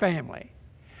care of your family.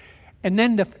 And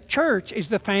then the church is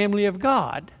the family of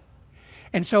God.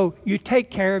 And so you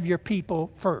take care of your people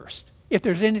first. If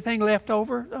there's anything left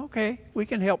over, okay, we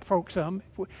can help folks some.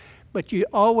 But you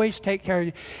always take care of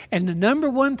it. And the number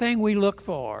one thing we look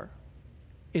for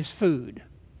is food.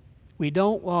 We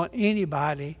don't want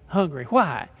anybody hungry.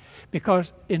 Why?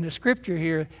 Because in the scripture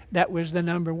here, that was the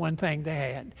number one thing they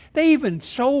had. They even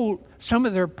sold some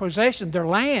of their possessions, their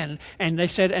land, and they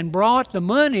said, and brought the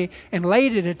money and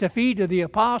laid it at the feet of the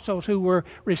apostles who were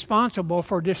responsible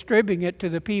for distributing it to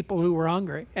the people who were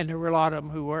hungry. And there were a lot of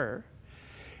them who were.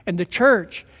 And the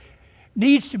church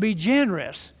needs to be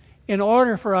generous in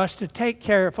order for us to take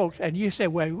care of folks. And you say,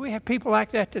 well, we have people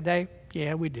like that today?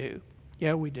 Yeah, we do.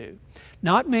 Yeah, we do.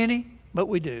 Not many, but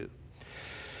we do.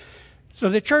 So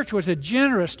the church was a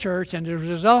generous church, and as a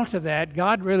result of that,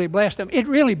 God really blessed them. It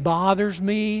really bothers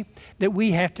me that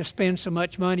we have to spend so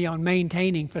much money on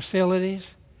maintaining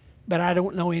facilities, but I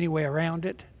don't know any way around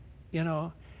it,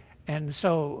 And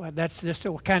so that's just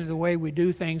kind of the way we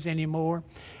do things anymore.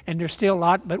 And there's still a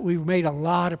lot, but we've made a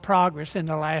lot of progress in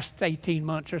the last 18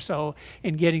 months or so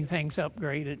in getting things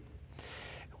upgraded.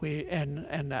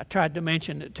 And I tried to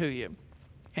mention it to you.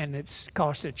 And it's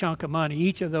cost a chunk of money.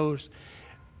 Each of those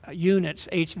units,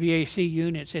 HVAC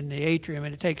units in the atrium,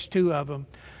 and it takes 2 of them,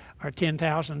 are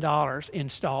 $10,000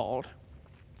 installed.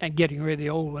 And getting rid of the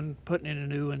old one, putting in a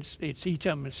new one, it's each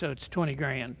of them, so it's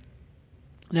 $20,000.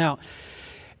 Now,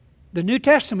 the New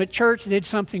Testament church did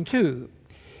something too.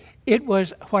 It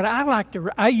was what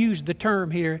I use the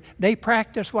term here, they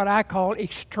practice what I call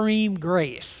extreme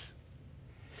grace.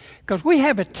 Because we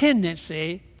have a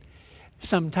tendency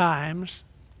sometimes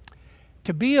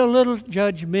to be a little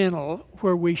judgmental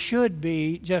where we should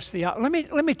be just the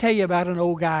opposite. Let me tell you about an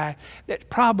old guy that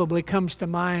probably came to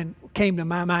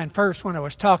my mind first when I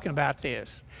was talking about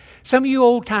this. Some of you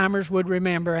old timers would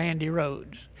remember Andy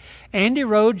Rhodes. Andy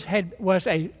Rhodes was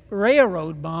a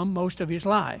railroad bum most of his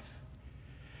life.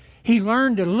 He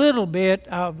learned a little bit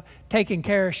of taking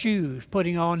care of shoes,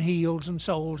 putting on heels and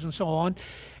soles and so on.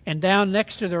 And down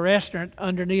next to the restaurant,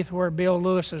 underneath where Bill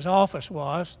Lewis's office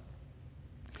was,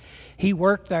 he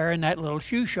worked there in that little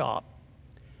shoe shop.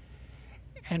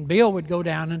 And Bill would go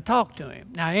down and talk to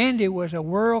him. Now, Andy was a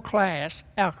world-class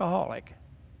alcoholic.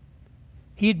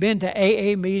 He'd been to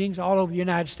AA meetings all over the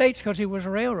United States because he was a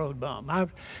railroad bum.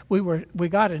 We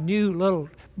got a new little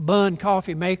Bunn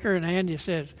coffee maker, and Andy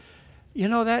says, you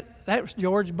know, that was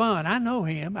George Bunn. I know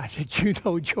him. I said, you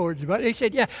know George Bunn? He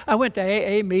said, yeah, I went to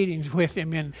AA meetings with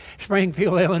him in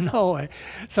Springfield, Illinois.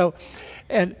 So,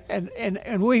 and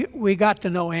we got to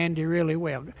know Andy really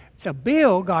well. So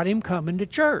Bill got him coming to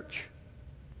church.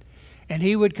 And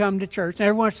he would come to church, and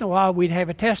every once in a while we'd have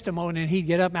a testimony, and he'd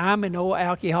get up. I'm an old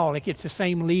alcoholic. It's the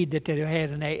same lead that they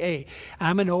had in AA.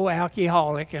 I'm an old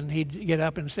alcoholic, and he'd get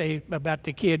up and say about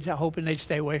the kids, hoping they'd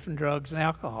stay away from drugs and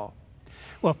alcohol.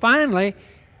 Well, finally,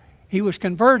 he was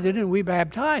converted, and we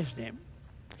baptized him.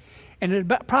 And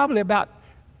it probably about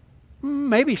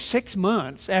maybe 6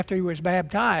 months after he was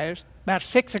baptized, about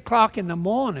 6 o'clock in the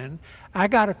morning, I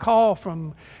got a call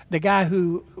from the guy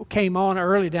who came on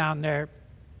early down there,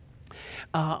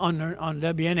 on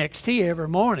WNXT every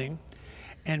morning,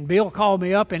 and Bill called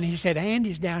me up and he said,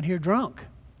 Andy's down here drunk.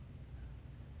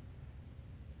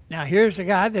 Now here's a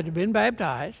guy that had been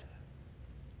baptized,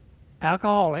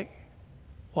 alcoholic,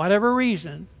 whatever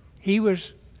reason, he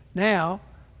was now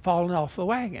falling off the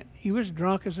wagon. He was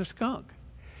drunk as a skunk.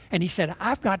 And he said,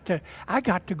 I got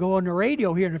to go on the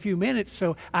radio here in a few minutes.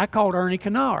 So I called Ernie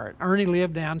Kennard. Ernie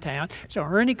lived downtown. So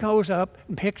Ernie goes up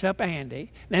and picks up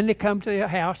Andy. Then they come to the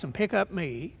house and pick up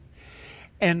me.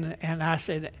 And I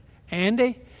said,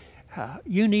 Andy,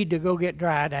 you need to go get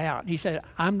dried out. He said,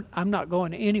 I'm not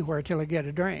going anywhere till I get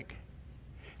a drink.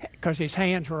 Because his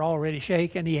hands were already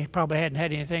shaking. He probably hadn't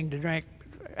had anything to drink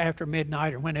after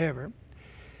midnight or whenever.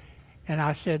 And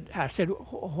I said,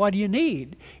 what do you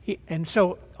need? And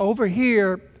so over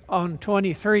here on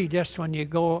 23, just when you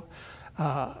go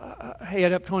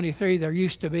head up 23, there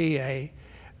used to be a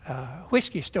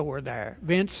whiskey store there.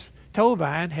 Vince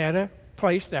Tovine had a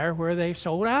place there where they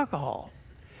sold alcohol.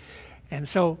 And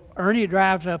so Ernie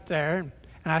drives up there, and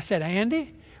I said,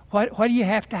 Andy, what do you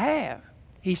have to have?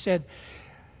 He said,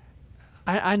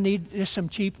 I need just some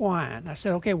cheap wine. I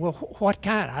said, okay, well, what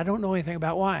kind? I don't know anything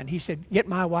about wine. He said, get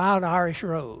my Wild Irish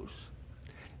Rose.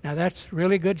 Now, that's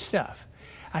really good stuff.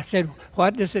 I said,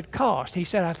 what does it cost? He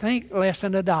said, I think less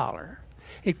than $1.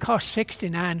 It costs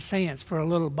 69 cents for a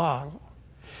little bottle.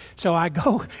 So I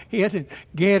go in and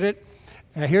get it.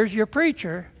 Now, here's your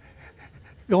preacher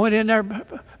going in there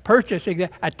purchasing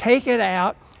that. I take it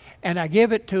out, and I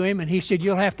give it to him, and he said,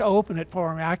 you'll have to open it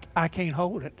for me. I can't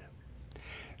hold it.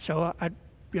 So I,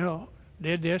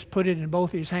 did this, put it in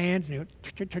both his hands,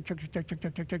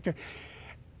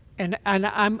 and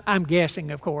I'm guessing,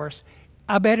 of course.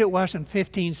 I bet it wasn't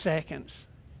 15 seconds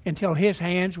until his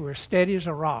hands were steady as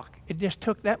a rock. It just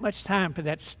took that much time for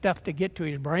that stuff to get to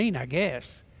his brain, I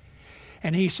guess.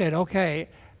 And he said, okay,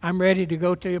 I'm ready to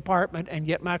go to the apartment and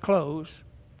get my clothes,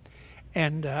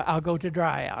 and I'll go to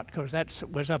dry out, because that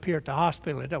was up here at the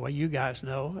hospital. Well, you guys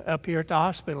know, up here at the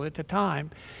hospital at the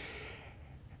time.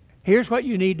 Here's what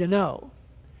you need to know.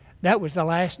 That was the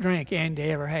last drink Andy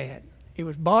ever had. It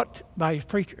was bought by his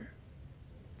preacher.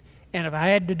 And if I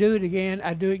had to do it again,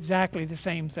 I'd do exactly the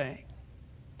same thing.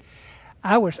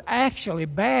 I was actually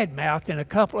bad-mouthed in a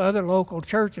couple other local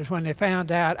churches when they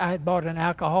found out I had bought an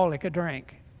alcoholic a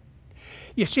drink.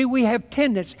 You see, we have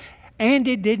tendencies.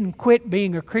 Andy didn't quit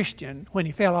being a Christian when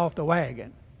he fell off the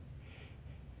wagon.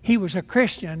 He was a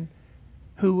Christian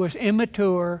who was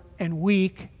immature and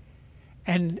weak,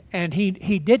 and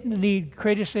he didn't need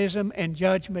criticism and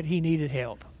judgment. He needed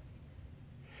help.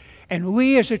 And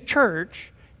we as a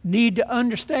church need to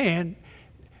understand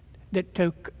that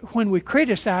when we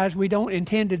criticize, we don't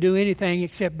intend to do anything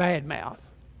except badmouth.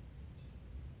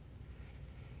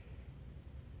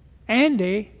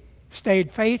 Andy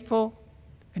stayed faithful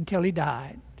until he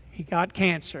died. He got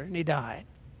cancer and he died.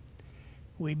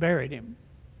 We buried him.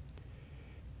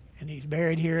 And he's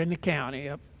buried here in the county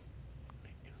up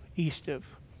east of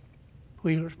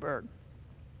Wheelersburg.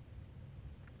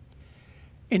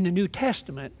 In the New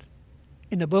Testament,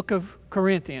 in the book of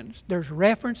Corinthians, there's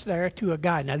reference there to a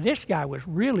guy. Now, this guy was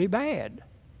really bad.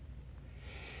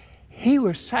 He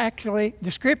was actually, the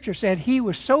scripture said he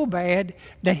was so bad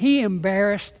that he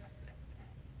embarrassed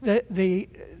the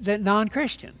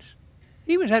non-Christians.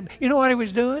 You know what he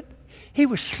was doing? He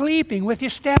was sleeping with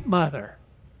his stepmother.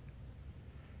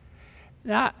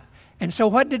 Now, and so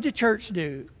what did the church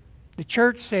do? The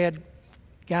church said,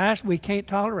 guys, we can't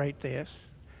tolerate this,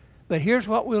 but here's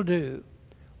what we'll do.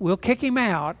 We'll kick him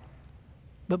out,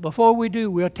 but before we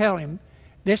do, we'll tell him,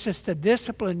 this is to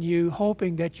discipline you,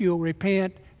 hoping that you'll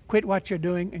repent, quit what you're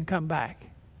doing, and come back.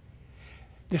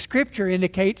 the Scripture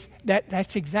indicates that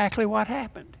that's exactly what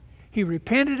happened. He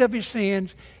repented of his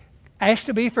sins, asked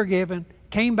to be forgiven,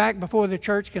 came back before the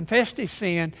church, confessed his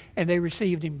sin, and they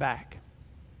received him back.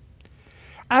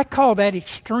 I call that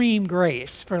extreme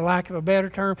grace, for lack of a better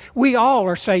term. We all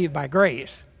are saved by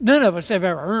grace. None of us have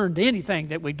ever earned anything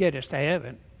that would get us to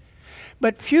heaven.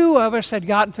 But few of us had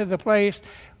gotten to the place.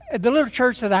 The little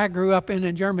church that I grew up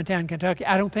in Germantown, Kentucky,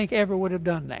 I don't think ever would have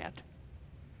done that.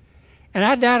 And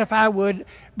I doubt if I would,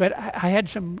 but I had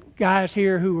some guys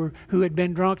here who had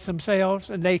been drunks themselves,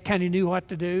 and they kind of knew what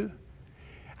to do.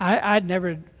 I'd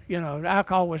never,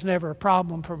 alcohol was never a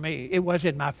problem for me. It was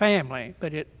in my family,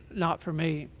 but not for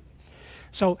me.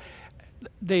 So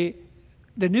the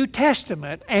New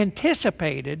Testament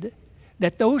anticipated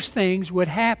that those things would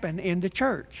happen in the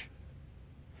church.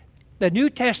 The New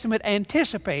Testament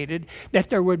anticipated that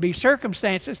there would be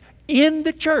circumstances in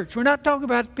the church. We're not talking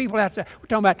about people outside. We're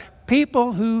talking about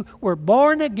people who were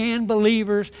born again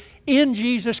believers in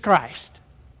Jesus Christ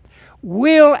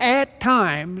will at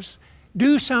times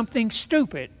do something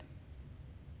stupid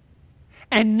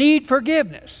and need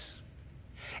forgiveness.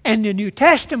 And the New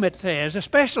Testament says,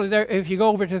 especially there, if you go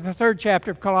over to the 3rd chapter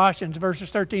of Colossians,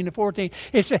 verses 13 to 14,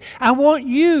 it says, I want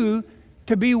you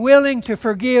to be willing to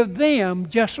forgive them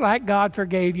just like God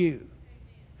forgave you.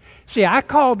 See, I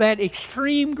call that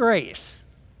extreme grace.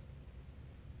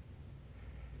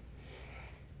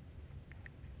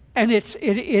 And it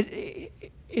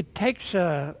takes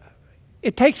a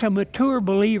mature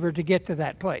believer to get to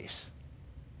that place.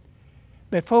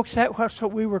 But folks, that's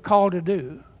what we were called to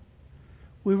do.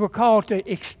 We were called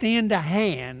to extend a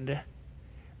hand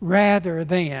rather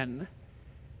than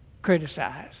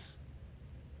criticize.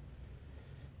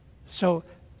 So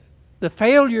the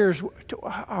failures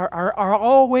are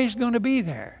always going to be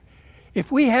there.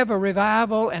 If we have a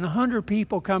revival and 100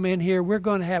 people come in here,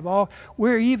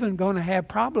 we're even going to have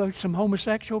probably some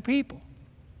homosexual people.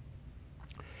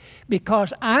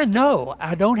 Because I know,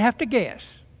 I don't have to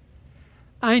guess,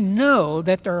 I know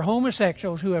that there are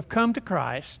homosexuals who have come to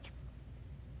Christ,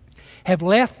 have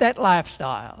left that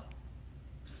lifestyle,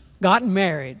 gotten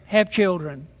married, have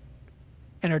children,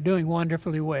 and are doing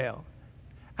wonderfully well.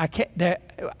 I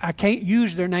can't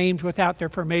use their names without their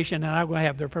permission, and I'm going to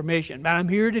have their permission. But I'm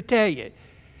here to tell you,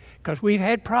 because we've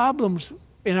had problems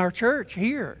in our church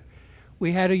here.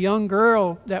 We had a young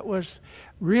girl that was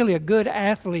really a good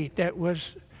athlete that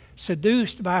was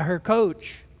seduced by her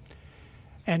coach.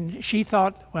 And she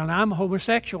thought, well, I'm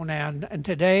homosexual now. And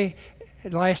today,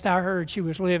 last I heard, she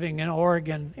was living in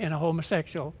Oregon in a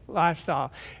homosexual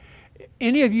lifestyle.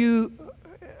 Any of you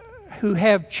who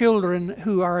have children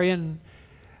who are in,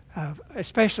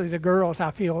 especially the girls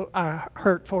I feel I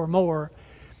hurt for more,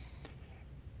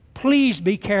 please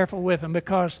be careful with them,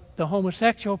 because the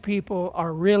homosexual people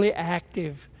are really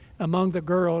active among the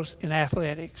girls in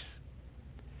athletics.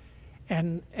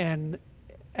 And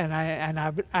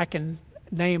I can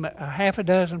name a half a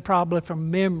dozen probably from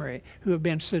memory who have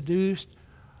been seduced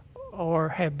or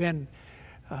have been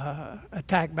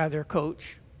attacked by their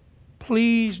coach.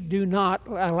 Please do not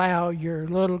allow your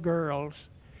little girls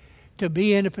to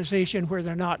be in a position where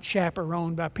they're not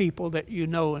chaperoned by people that you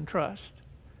know and trust.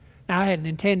 Now, I hadn't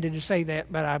intended to say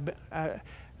that, but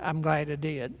I'm glad I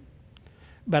did.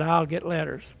 But I'll get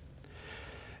letters.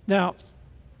 Now,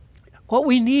 what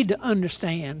we need to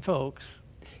understand, folks,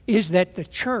 is that the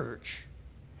church,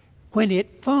 when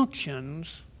it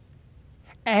functions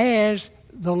as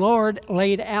the Lord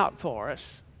laid out for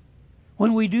us,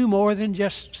 when we do more than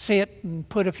just sit and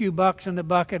put a few bucks in the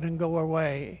bucket and go our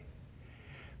way,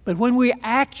 but when we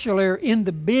actually are in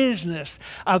the business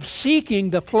of seeking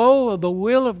the flow of the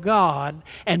will of God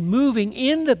and moving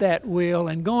into that will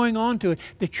and going on to it,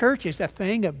 the church is a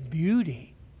thing of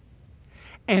beauty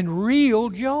and real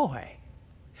joy.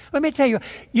 Let me tell you,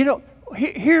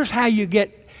 here's how you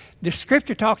get, the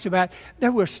Scripture talks about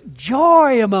there was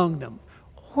joy among them.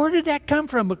 Where did that come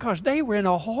from? Because they were in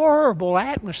a horrible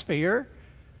atmosphere.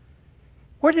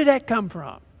 Where did that come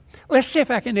from? Let's see if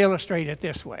I can illustrate it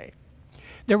this way.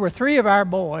 There were 3 of our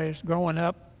boys growing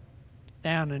up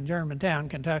down in Germantown,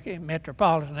 Kentucky,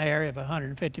 metropolitan area of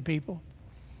 150 people.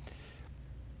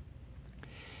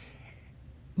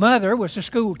 Mother was a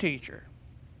school teacher,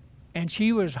 and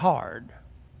she was hard.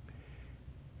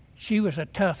 She was a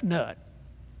tough nut.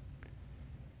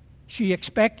 She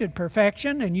expected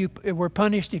perfection, and you were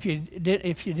punished if you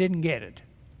didn't get it.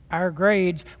 Our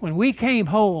grades, when we came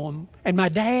home, and my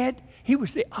dad, he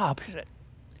was the opposite.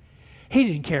 He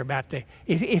didn't care about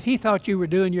if he thought you were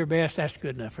doing your best, that's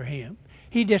good enough for him.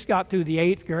 He just got through the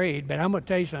 8th grade, but I'm going to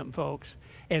tell you something, folks.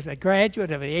 As a graduate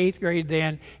of the 8th grade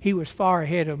then, he was far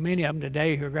ahead of many of them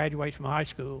today who graduate from high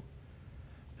school.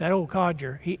 that old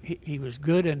codger, he was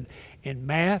good in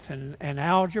math and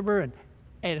algebra,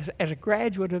 and as a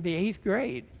graduate of the 8th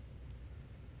grade.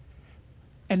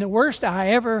 And the worst I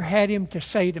ever had him to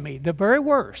say to me, the very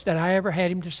worst that I ever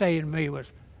had him to say to me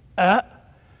was, thought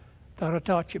I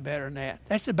taught you better than that.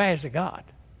 That's the bad as it got.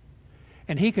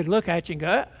 And he could look at you and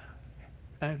go,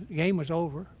 the game was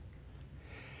over.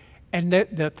 And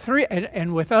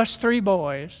and with us 3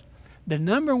 boys, the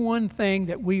number one thing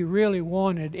that we really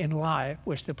wanted in life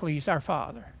was to please our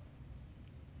Father.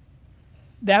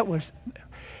 That was,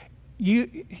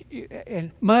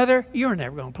 and Mother, you're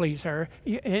never going to please her.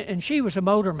 And she was a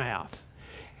motor mouth.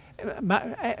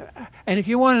 And if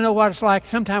you want to know what it's like,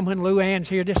 sometime when Lou Ann's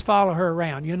here, just follow her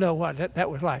around. You know what that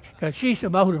was like, because she's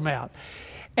a motor mouth.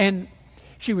 And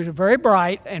she was very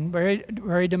bright and very,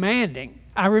 very demanding.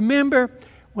 I remember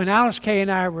when Alice Kay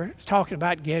and I were talking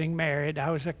about getting married,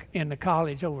 I was in the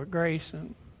college over at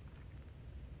Grayson.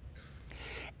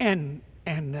 And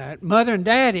Mother and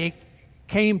Daddy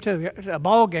came to a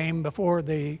ball game before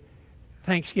the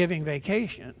Thanksgiving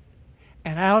vacation.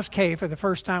 And Alice Kay, for the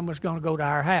first time, was going to go to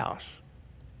our house.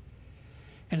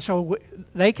 And so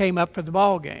they came up for the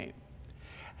ball game.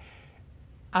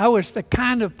 I was the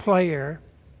kind of player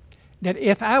that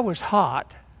if I was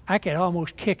hot, I could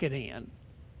almost kick it in.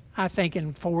 I think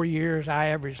in 4 years I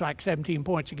averaged like 17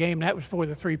 points a game. That was for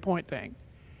the 3-point thing.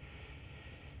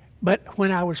 But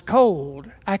when I was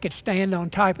cold, I could stand on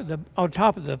top of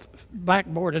the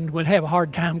blackboard and would have a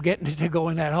hard time getting it to go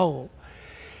in that hole.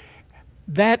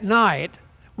 That night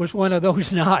was one of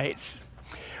those nights.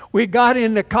 We got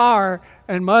in the car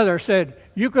and Mother said,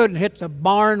 "You couldn't hit the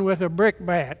barn with a brick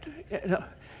bat."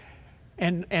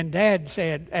 And Dad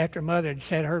said, after Mother had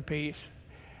said her piece,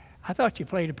 "I thought you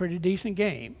played a pretty decent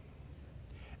game."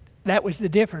 That was the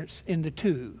difference in the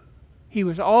two. He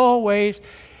was always,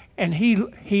 and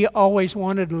he always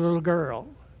wanted a little girl.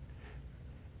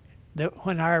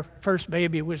 When our first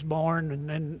baby was born, and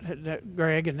then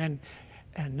Greg, and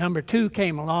number 2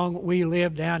 came along, we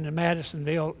lived down in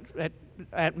Madisonville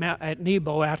at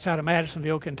Nebo, outside of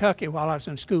Madisonville, Kentucky, while I was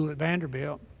in school at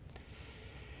Vanderbilt.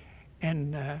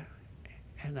 And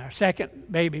our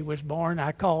second baby was born.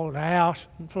 I called the house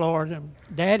in Florida, and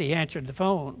Daddy answered the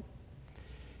phone.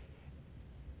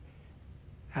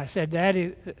 I said,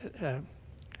 "Daddy,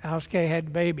 Alice Kay had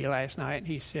the baby last night." And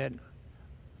he said,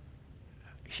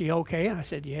 "She okay?" And I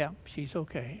said, "Yeah, she's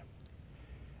okay."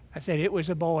 I said, "It was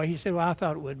a boy." He said, "Well, I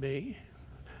thought it would be."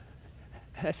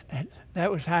 That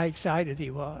was how excited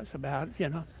he was about it, you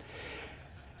know.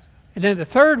 And then the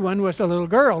third one was a little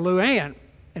girl, Lou Ann.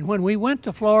 And when we went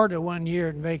to Florida one year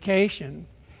on vacation,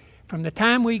 from the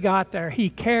time we got there, he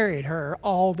carried her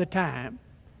all the time.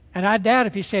 And I doubt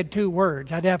if he said 2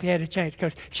 words. I doubt if he had to change,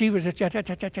 because she was a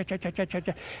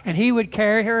cha-cha-cha-cha-cha-cha-cha-cha. And he would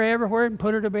carry her everywhere and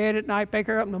put her to bed at night, pick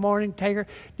her up in the morning, take her,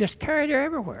 just carried her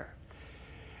everywhere.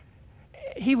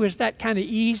 He was that kind of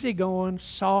easygoing,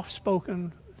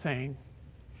 soft-spoken thing.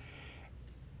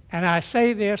 And I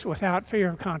say this without fear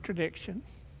of contradiction.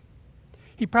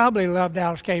 He probably loved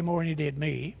Alice Kay more than he did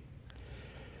me.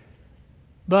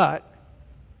 But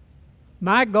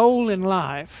my goal in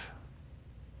life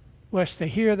was to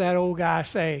hear that old guy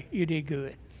say, "You did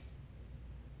good."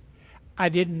 I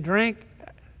didn't drink,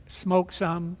 smoke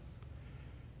some.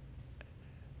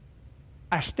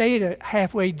 I stayed a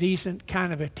halfway decent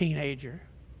kind of a teenager.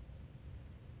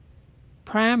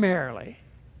 Primarily,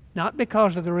 not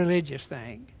because of the religious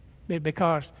thing, but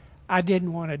because I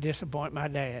didn't want to disappoint my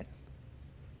dad.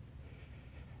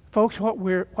 Folks, what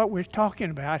we're talking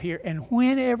about here, and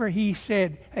whenever he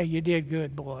said, "Hey, you did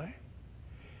good, boy,"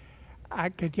 I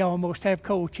could almost have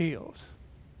cold chills.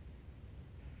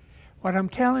 What I'm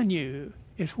telling you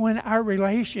is when our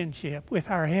relationship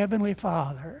with our Heavenly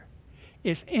Father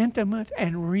is intimate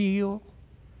and real,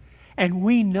 and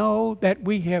we know that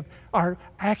we are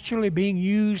actually being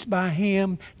used by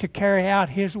Him to carry out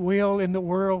His will in the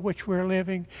world which we're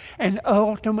living, and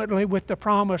ultimately with the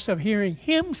promise of hearing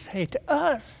Him say to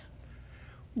us,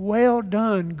 "Well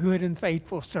done, good and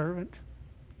faithful servant."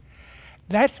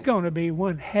 That's going to be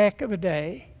one heck of a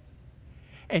day.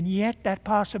 And yet that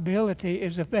possibility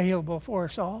is available for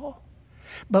us all.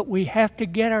 But we have to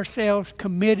get ourselves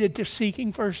committed to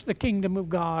seeking first the kingdom of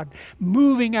God,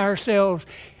 moving ourselves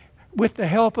with the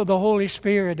help of the Holy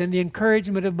Spirit and the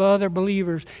encouragement of other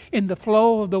believers in the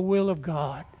flow of the will of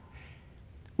God,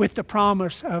 with the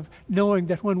promise of knowing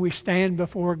that when we stand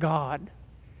before God,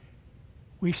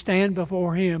 we stand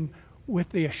before Him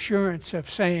with the assurance of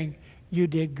saying, "You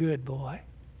did good, boy.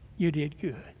 You did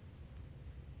good."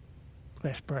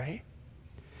 Let's pray.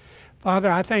 Father,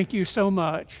 I thank You so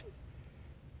much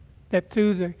that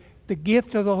through the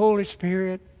gift of the Holy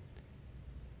Spirit,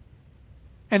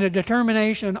 and a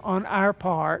determination on our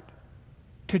part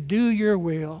to do your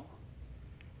will,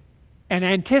 an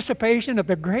anticipation of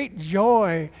the great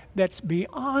joy that's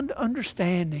beyond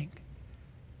understanding,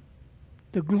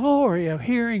 the glory of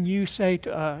hearing you say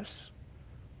to us,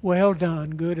 "Well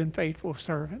done, good and faithful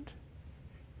servant,"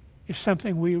 is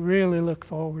something we really look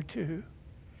forward to.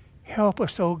 Help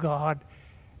us, O God,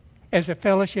 as a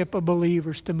fellowship of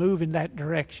believers to move in that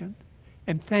direction.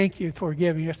 And thank you for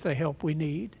giving us the help we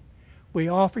need. We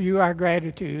offer you our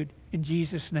gratitude in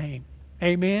Jesus' name.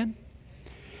 Amen.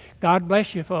 God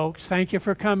bless you, folks. Thank you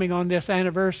for coming on this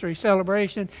anniversary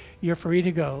celebration. You're free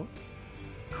to go.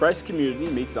 Christ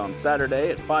Community meets on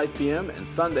Saturday at 5 p.m. and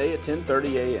Sunday at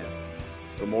 10:30 a.m.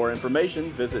 For more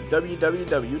information, visit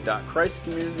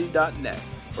www.christcommunity.net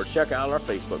or check out our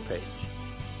Facebook page.